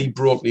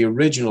rebroke the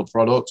original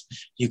product.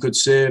 You could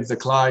save the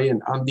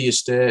client and the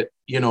estate,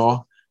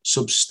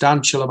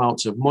 substantial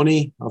amounts of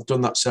money. I've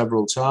done that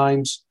several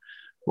times,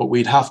 but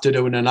we'd have to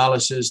do an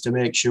analysis to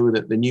make sure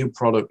that the new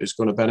product is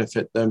going to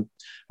benefit them.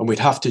 And we'd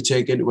have to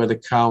take into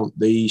account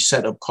the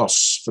setup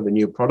costs for the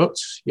new product,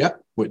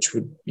 which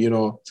would,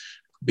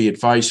 be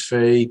advice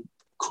fee,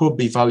 could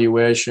be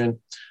valuation,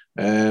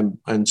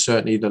 and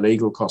certainly the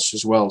legal costs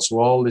as well. So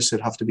all this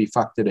would have to be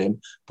factored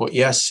in. But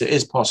yes, it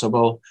is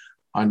possible.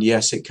 And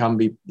yes, it can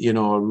be,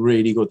 a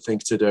really good thing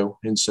to do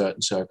in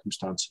certain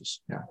circumstances.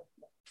 Yeah.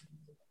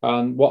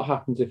 And what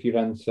happens if you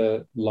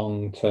enter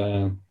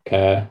long-term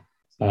care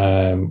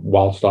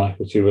whilst on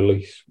equity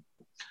release?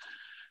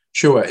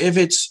 Sure. If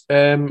it's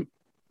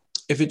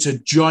a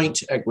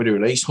joint equity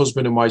release,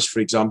 husband and wife, for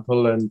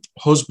example, and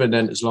husband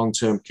enters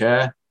long-term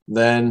care,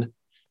 then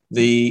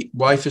the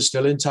wife is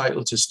still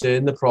entitled to stay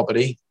in the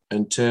property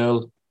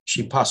until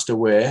she passed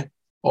away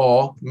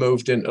or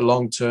moved into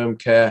long-term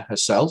care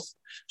herself.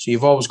 So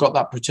you've always got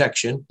that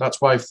protection. That's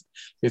why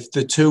if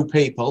the two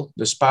people,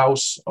 the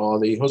spouse or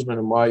the husband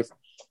and wife,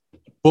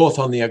 both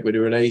on the equity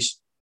release,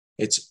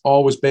 it's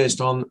always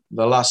based on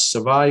the last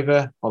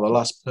survivor or the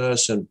last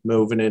person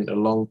moving into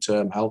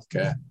long-term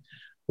healthcare.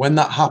 When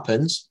that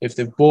happens, if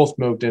they've both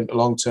moved into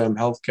long-term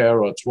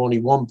healthcare or it's only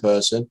one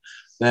person,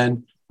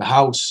 then the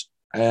house,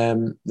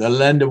 the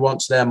lender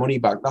wants their money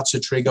back. That's a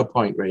trigger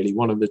point, really.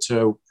 One of the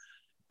two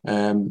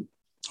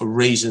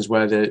reasons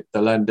where the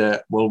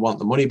lender will want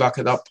the money back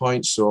at that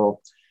point.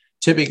 So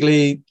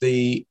typically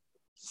the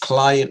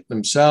client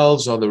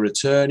themselves or the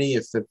returnee,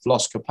 if they've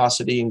lost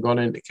capacity and gone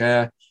into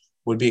care,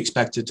 would be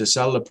expected to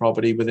sell the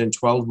property within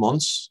 12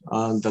 months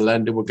and the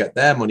lender will get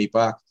their money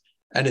back.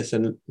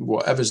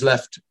 Whatever's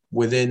left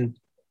within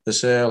the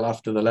sale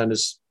after the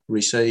lender's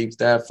received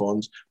their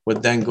funds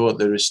would then go to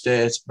the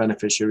estate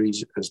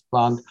beneficiaries as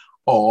planned,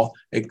 or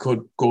it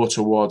could go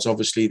towards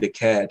obviously the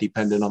care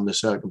depending on the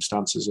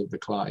circumstances of the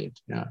client.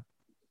 Yeah.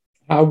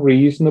 How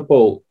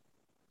reasonable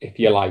if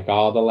you like,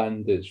 are the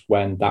lenders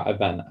when that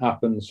event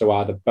happens. So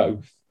either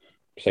both,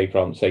 say for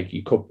argument's sake,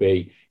 you could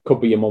be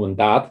your mum and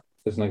dad.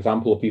 As an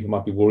example, of people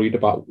might be worried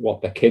about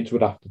what their kids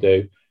would have to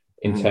do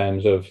in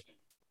terms of,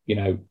 you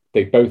know,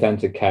 they both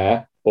entered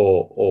care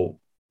or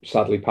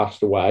sadly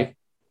passed away.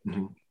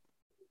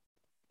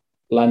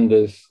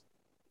 Lenders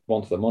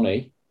want the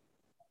money.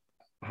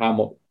 How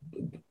much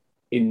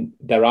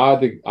they're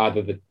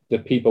either the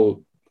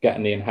people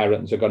getting the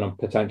inheritance are going to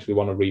potentially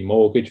want to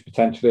remortgage,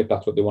 potentially, if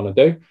that's what they want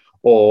to do,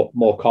 or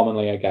more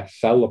commonly, I guess,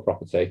 sell the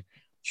property.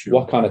 Sure.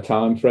 What kind of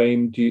time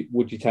frame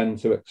would you tend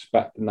to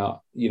expect in that?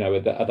 You know,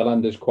 are the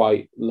lenders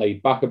quite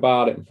laid back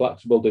about it and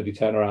flexible? Do they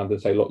turn around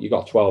and say, look, you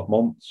got 12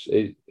 months?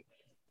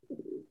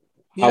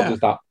 How does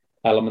that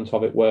element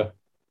of it work?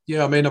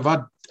 Yeah, I mean,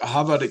 I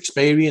have had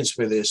experience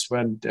with this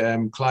when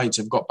clients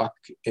have got back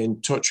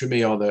in touch with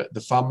me, or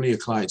the family of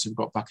clients have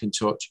got back in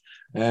touch.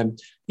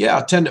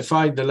 I tend to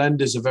find the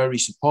lenders are very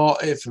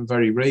supportive and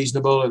very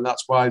reasonable, and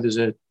that's why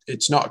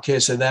it's not a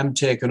case of them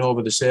taking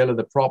over the sale of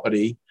the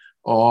property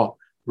or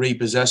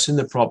repossessing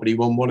the property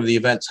when one of the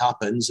events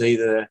happens,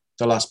 either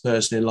the last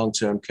person in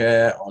long-term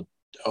care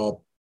or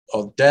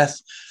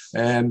death.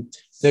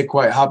 They're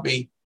quite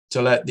happy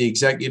to let the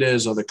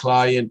executors or the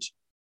client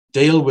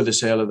deal with the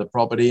sale of the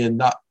property, and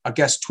that, I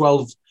guess,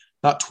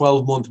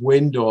 12-month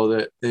window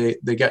that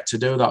they get to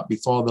do that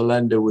before the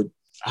lender would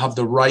have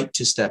the right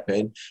to step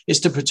in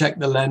is to protect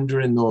the lender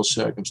in those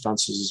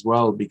circumstances as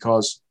well.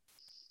 Because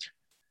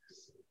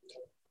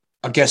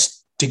I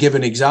guess, to give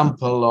an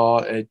example,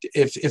 or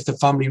if the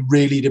family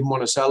really didn't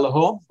want to sell the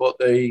home, but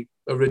the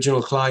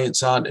original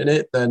clients aren't in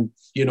it, then,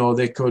 you know,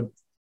 they could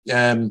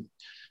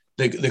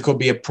there could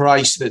be a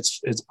price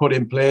that's put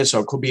in place,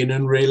 or it could be an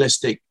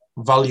unrealistic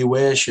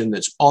valuation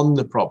that's on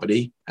the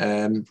property,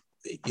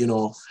 you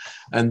know,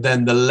 and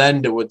then the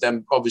lender would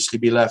then obviously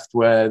be left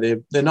where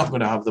they're not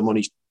going to have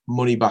the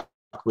money back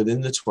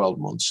within the 12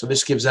 months. So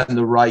this gives them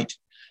the right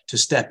to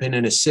step in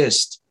and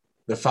assist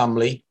the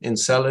family in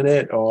selling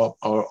it or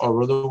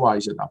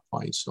otherwise at that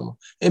point. So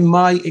in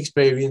my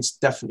experience,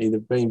 definitely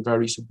they've been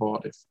very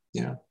supportive.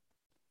 Yeah.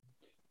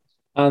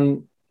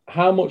 And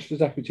how much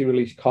does equity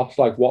release cost?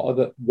 Like,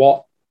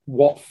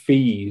 what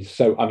fees?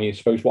 So, I mean, I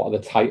suppose, what are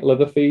the title of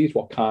the fees?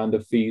 What kind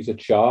of fees are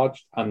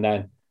charged? And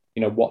then,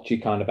 you know, what's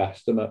your kind of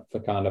estimate for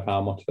kind of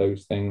how much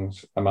those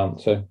things amount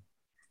to?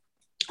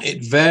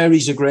 It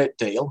varies a great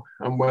deal,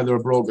 and whether a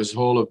broker's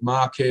whole of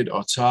market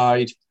or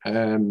tied.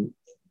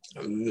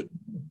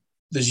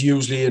 There's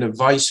usually an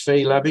advice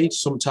fee levied,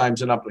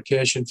 sometimes an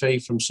application fee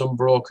from some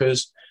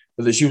brokers,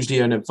 but there's usually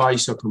an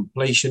advice or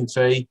completion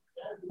fee.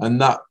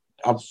 And that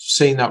I've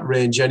seen that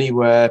range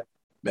anywhere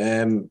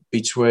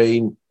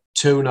between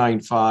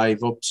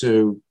 £295 up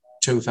to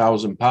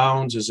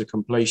 £2,000 as a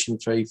completion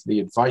fee for the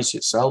advice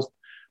itself,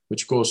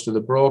 which goes to the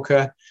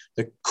broker.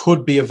 There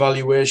could be a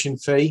valuation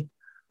fee,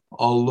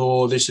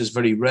 although this is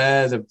very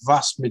rare. The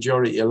vast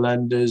majority of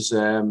lenders,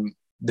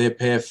 they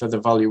pay for the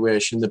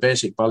valuation, the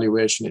basic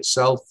valuation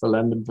itself for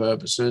lending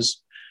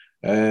purposes.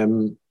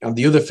 And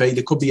the other fee,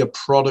 there could be a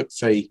product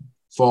fee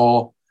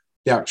for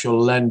the actual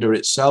lender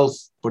itself.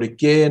 But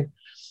again,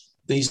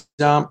 these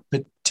aren't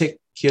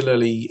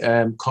particularly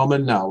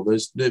common now.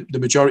 The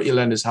majority of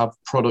lenders have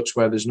products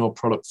where there's no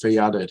product fee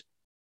added.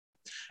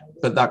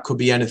 But that could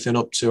be anything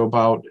up to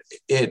about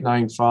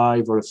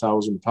 £895 or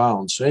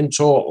 £1,000. So in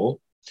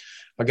total,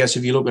 I guess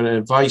if you look at an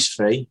advice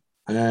fee,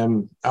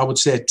 I would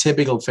say a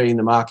typical fee in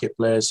the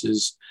marketplace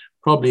is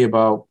probably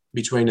about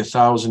between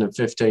 £1,000 and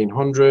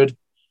 £1,500.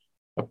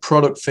 A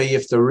product fee,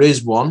 if there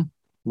is one,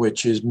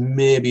 which is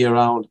maybe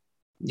around,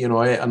 you know,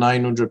 £800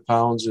 or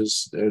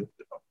 £900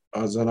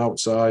 as an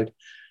outside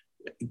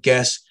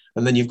guess.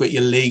 And then you've got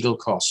your legal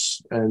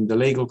costs. And the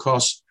legal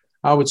costs,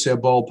 I would say a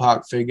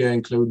ballpark figure,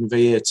 including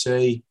VAT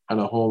and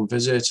a home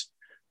visit,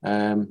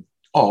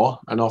 or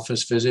an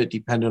office visit,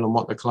 depending on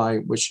what the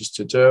client wishes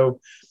to do.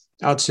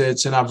 I'd say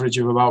it's an average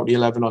of about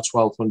 £1,100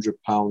 or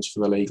 £1,200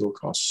 for the legal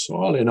costs. So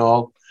all in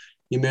all,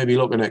 you may be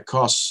looking at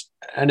costs,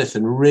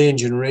 anything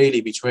ranging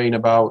really between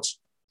about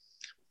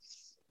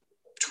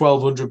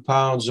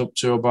 £1,200 up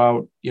to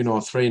about, you know,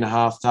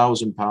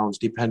 £3,500,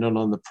 depending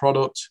on the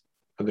product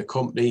and the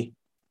company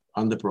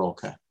and the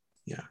broker.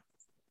 Yeah.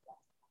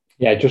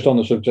 Yeah, just on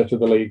the subject of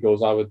the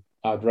legals,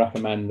 I'd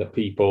recommend that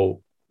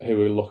people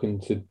who are looking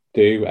to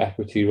do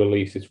equity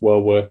release, it's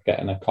well worth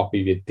getting a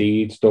copy of your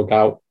deeds dug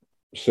out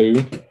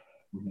soon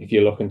if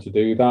you're looking to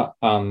do that.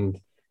 And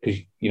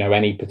because, you know,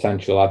 any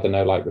potential, I don't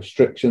know, like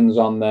restrictions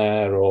on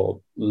there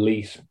or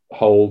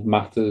leasehold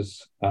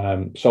matters,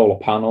 solar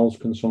panels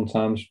can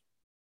sometimes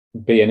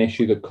be an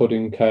issue that could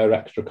incur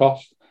extra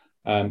cost.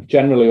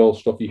 Generally all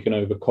stuff you can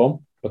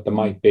overcome, but there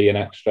might be an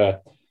extra,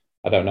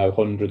 I don't know,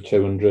 100,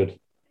 200,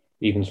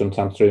 even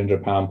sometimes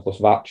 £300 plus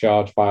VAT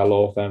charge by a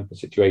law firm for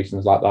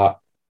situations like that.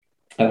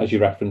 And as you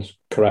referenced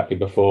correctly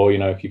before, you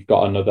know, if you've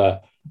got another,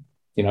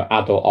 you know,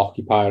 adult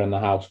occupier in the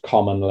house,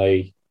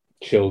 commonly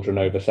children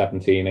over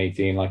 17,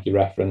 18, like you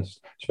referenced.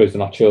 I suppose they're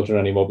not children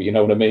anymore, but you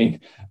know what I mean.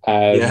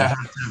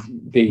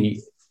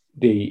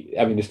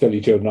 there's still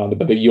your children on there,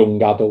 but the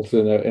young adults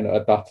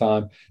at that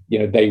time,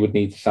 they would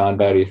need to sign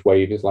various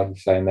waivers, like you're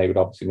saying, they would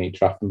obviously need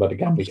drafting. But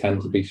again, they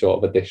tend to be sort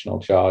of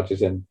additional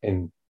charges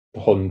in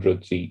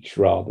hundreds each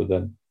rather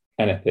than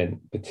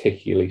anything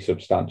particularly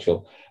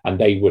substantial. And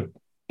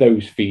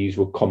those fees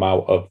would come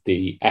out of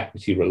the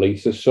equity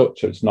release as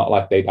such. So it's not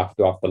like they'd have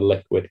to have the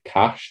liquid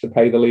cash to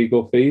pay the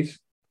legal fees.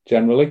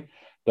 Generally,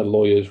 the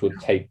lawyers would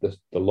take the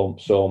lump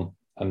sum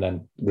and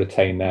then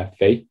retain their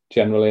fee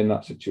generally in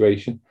that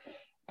situation.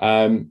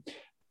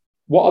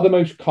 What are the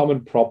most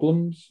common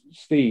problems,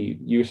 Steve?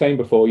 You were saying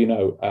before,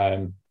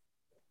 I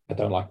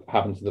don't like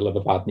having to deliver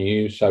bad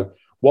news. So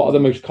what are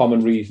the most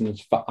common reasons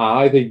for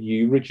either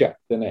you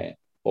rejecting it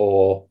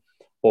or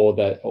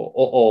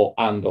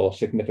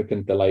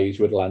significant delays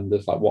with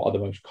lenders? Like, what are the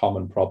most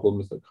common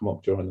problems that come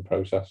up during the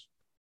process?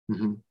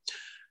 Mm-hmm.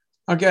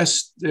 I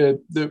guess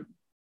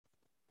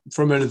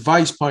from an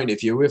advice point of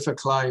view, if a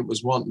client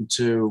was wanting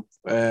to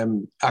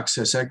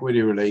access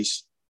equity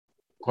release,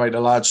 quite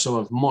a large sum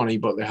of money,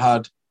 but they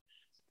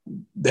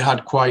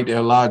had quite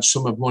a large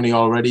sum of money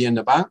already in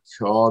the bank,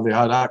 or they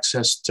had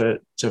access to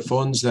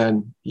funds,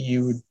 then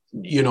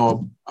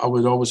I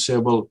would always say,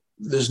 well,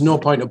 there's no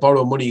point to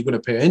borrow money you're going to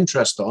pay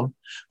interest on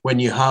when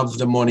you have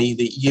the money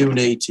that you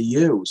need to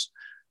use.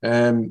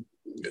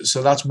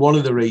 So that's one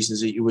of the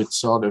reasons that you would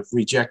sort of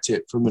reject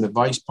it from an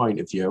advice point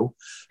of view.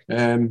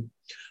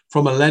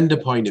 From a lender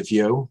point of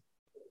view,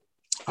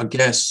 I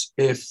guess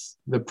if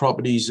the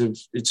properties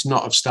it's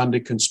not of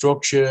standard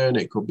construction,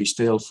 it could be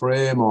steel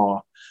frame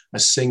or a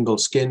single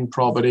skin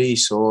property,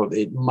 so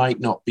it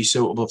might not be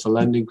suitable for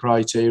lending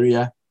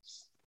criteria.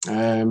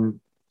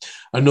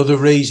 Another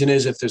reason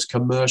is if there's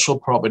commercial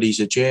properties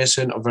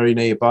adjacent or very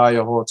nearby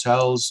or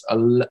hotels,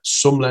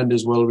 some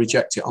lenders will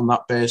reject it on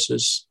that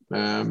basis.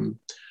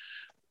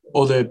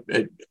 Other,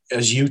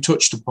 as you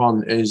touched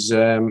upon, is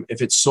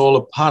if it's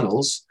solar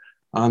panels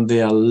and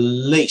they are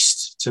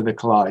leased to the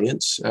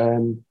clients.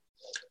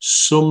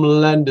 Some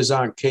lenders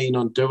aren't keen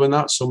on doing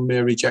that. Some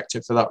may reject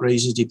it for that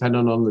reason,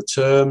 depending on the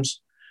terms.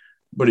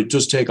 But it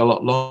does take a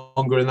lot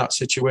longer in that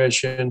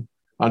situation.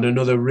 And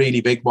another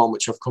really big one,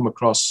 which I've come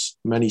across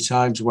many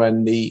times,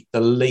 when the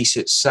lease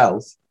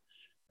itself,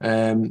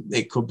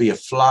 it could be a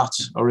flat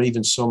or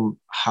even some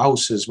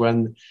houses,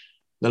 when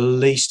the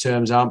lease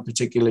terms aren't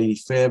particularly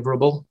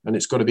favourable and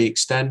it's got to be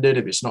extended.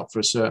 If it's not for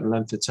a certain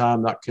length of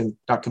time, that can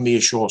be a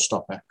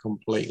showstopper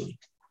completely.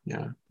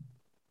 Yeah.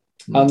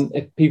 And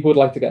if people would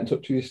like to get in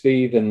touch with you,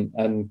 Steve,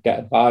 and get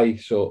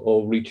advice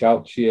or reach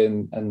out to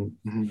you and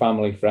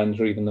family, friends,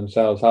 or even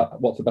themselves,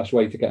 what's the best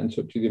way to get in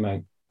touch with you,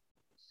 mate?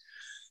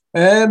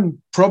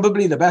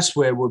 Probably the best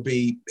way would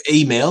be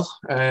email,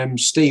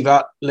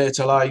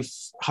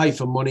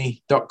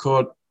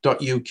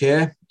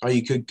 steve@laterlife-money.co.uk, or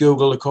you could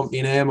Google the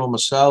company name or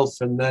myself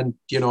and then,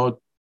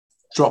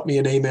 drop me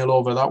an email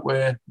over that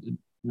way.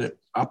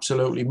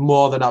 Absolutely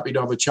more than happy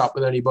to have a chat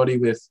with anybody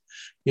with,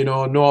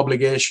 no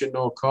obligation,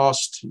 no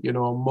cost.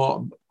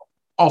 More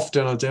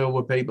often I deal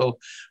with people,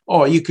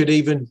 or you could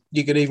even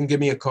give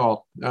me a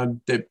call,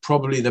 and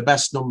probably the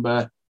best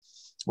number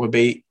would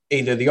be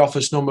either the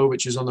office number,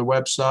 which is on the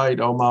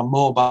website, or my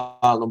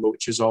mobile number,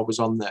 which is always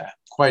on there.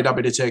 Quite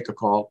happy to take a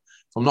call.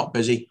 If I'm not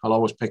busy, I'll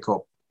always pick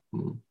up.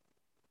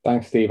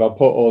 Thanks, Steve. I'll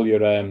put all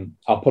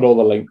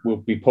the link. We'll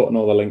be putting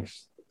all the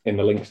links in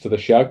the links to the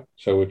show.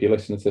 So if you're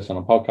listening to this on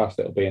a podcast,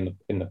 it'll be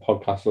in the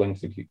podcast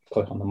links. If you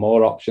click on the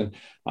more option,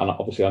 and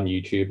obviously on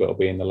YouTube, it'll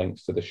be in the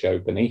links to the show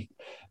beneath.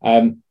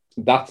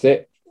 That's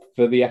it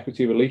for the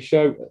Equity Release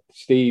Show.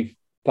 Steve,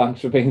 thanks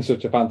for being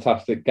such a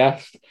fantastic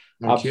guest.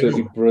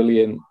 Absolutely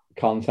brilliant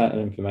content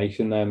and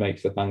information there, mate.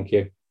 So thank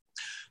you.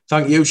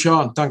 Thank you,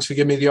 Sean. Thanks for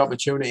giving me the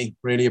opportunity.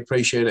 Really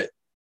appreciate it.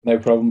 No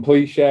problem.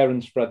 Please share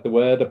and spread the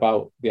word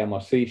about the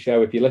MRC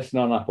show. If you listen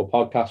on Apple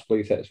Podcasts,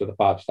 please hit us with a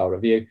 5-star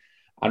review.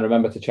 And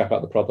remember to check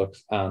out the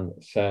products and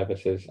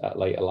services at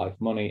Later Life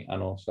Money,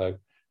 and also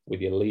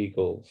with your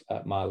legals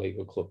at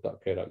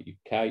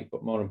mylegalclub.co.uk.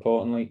 But more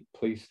importantly,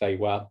 please stay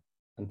well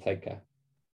and take care.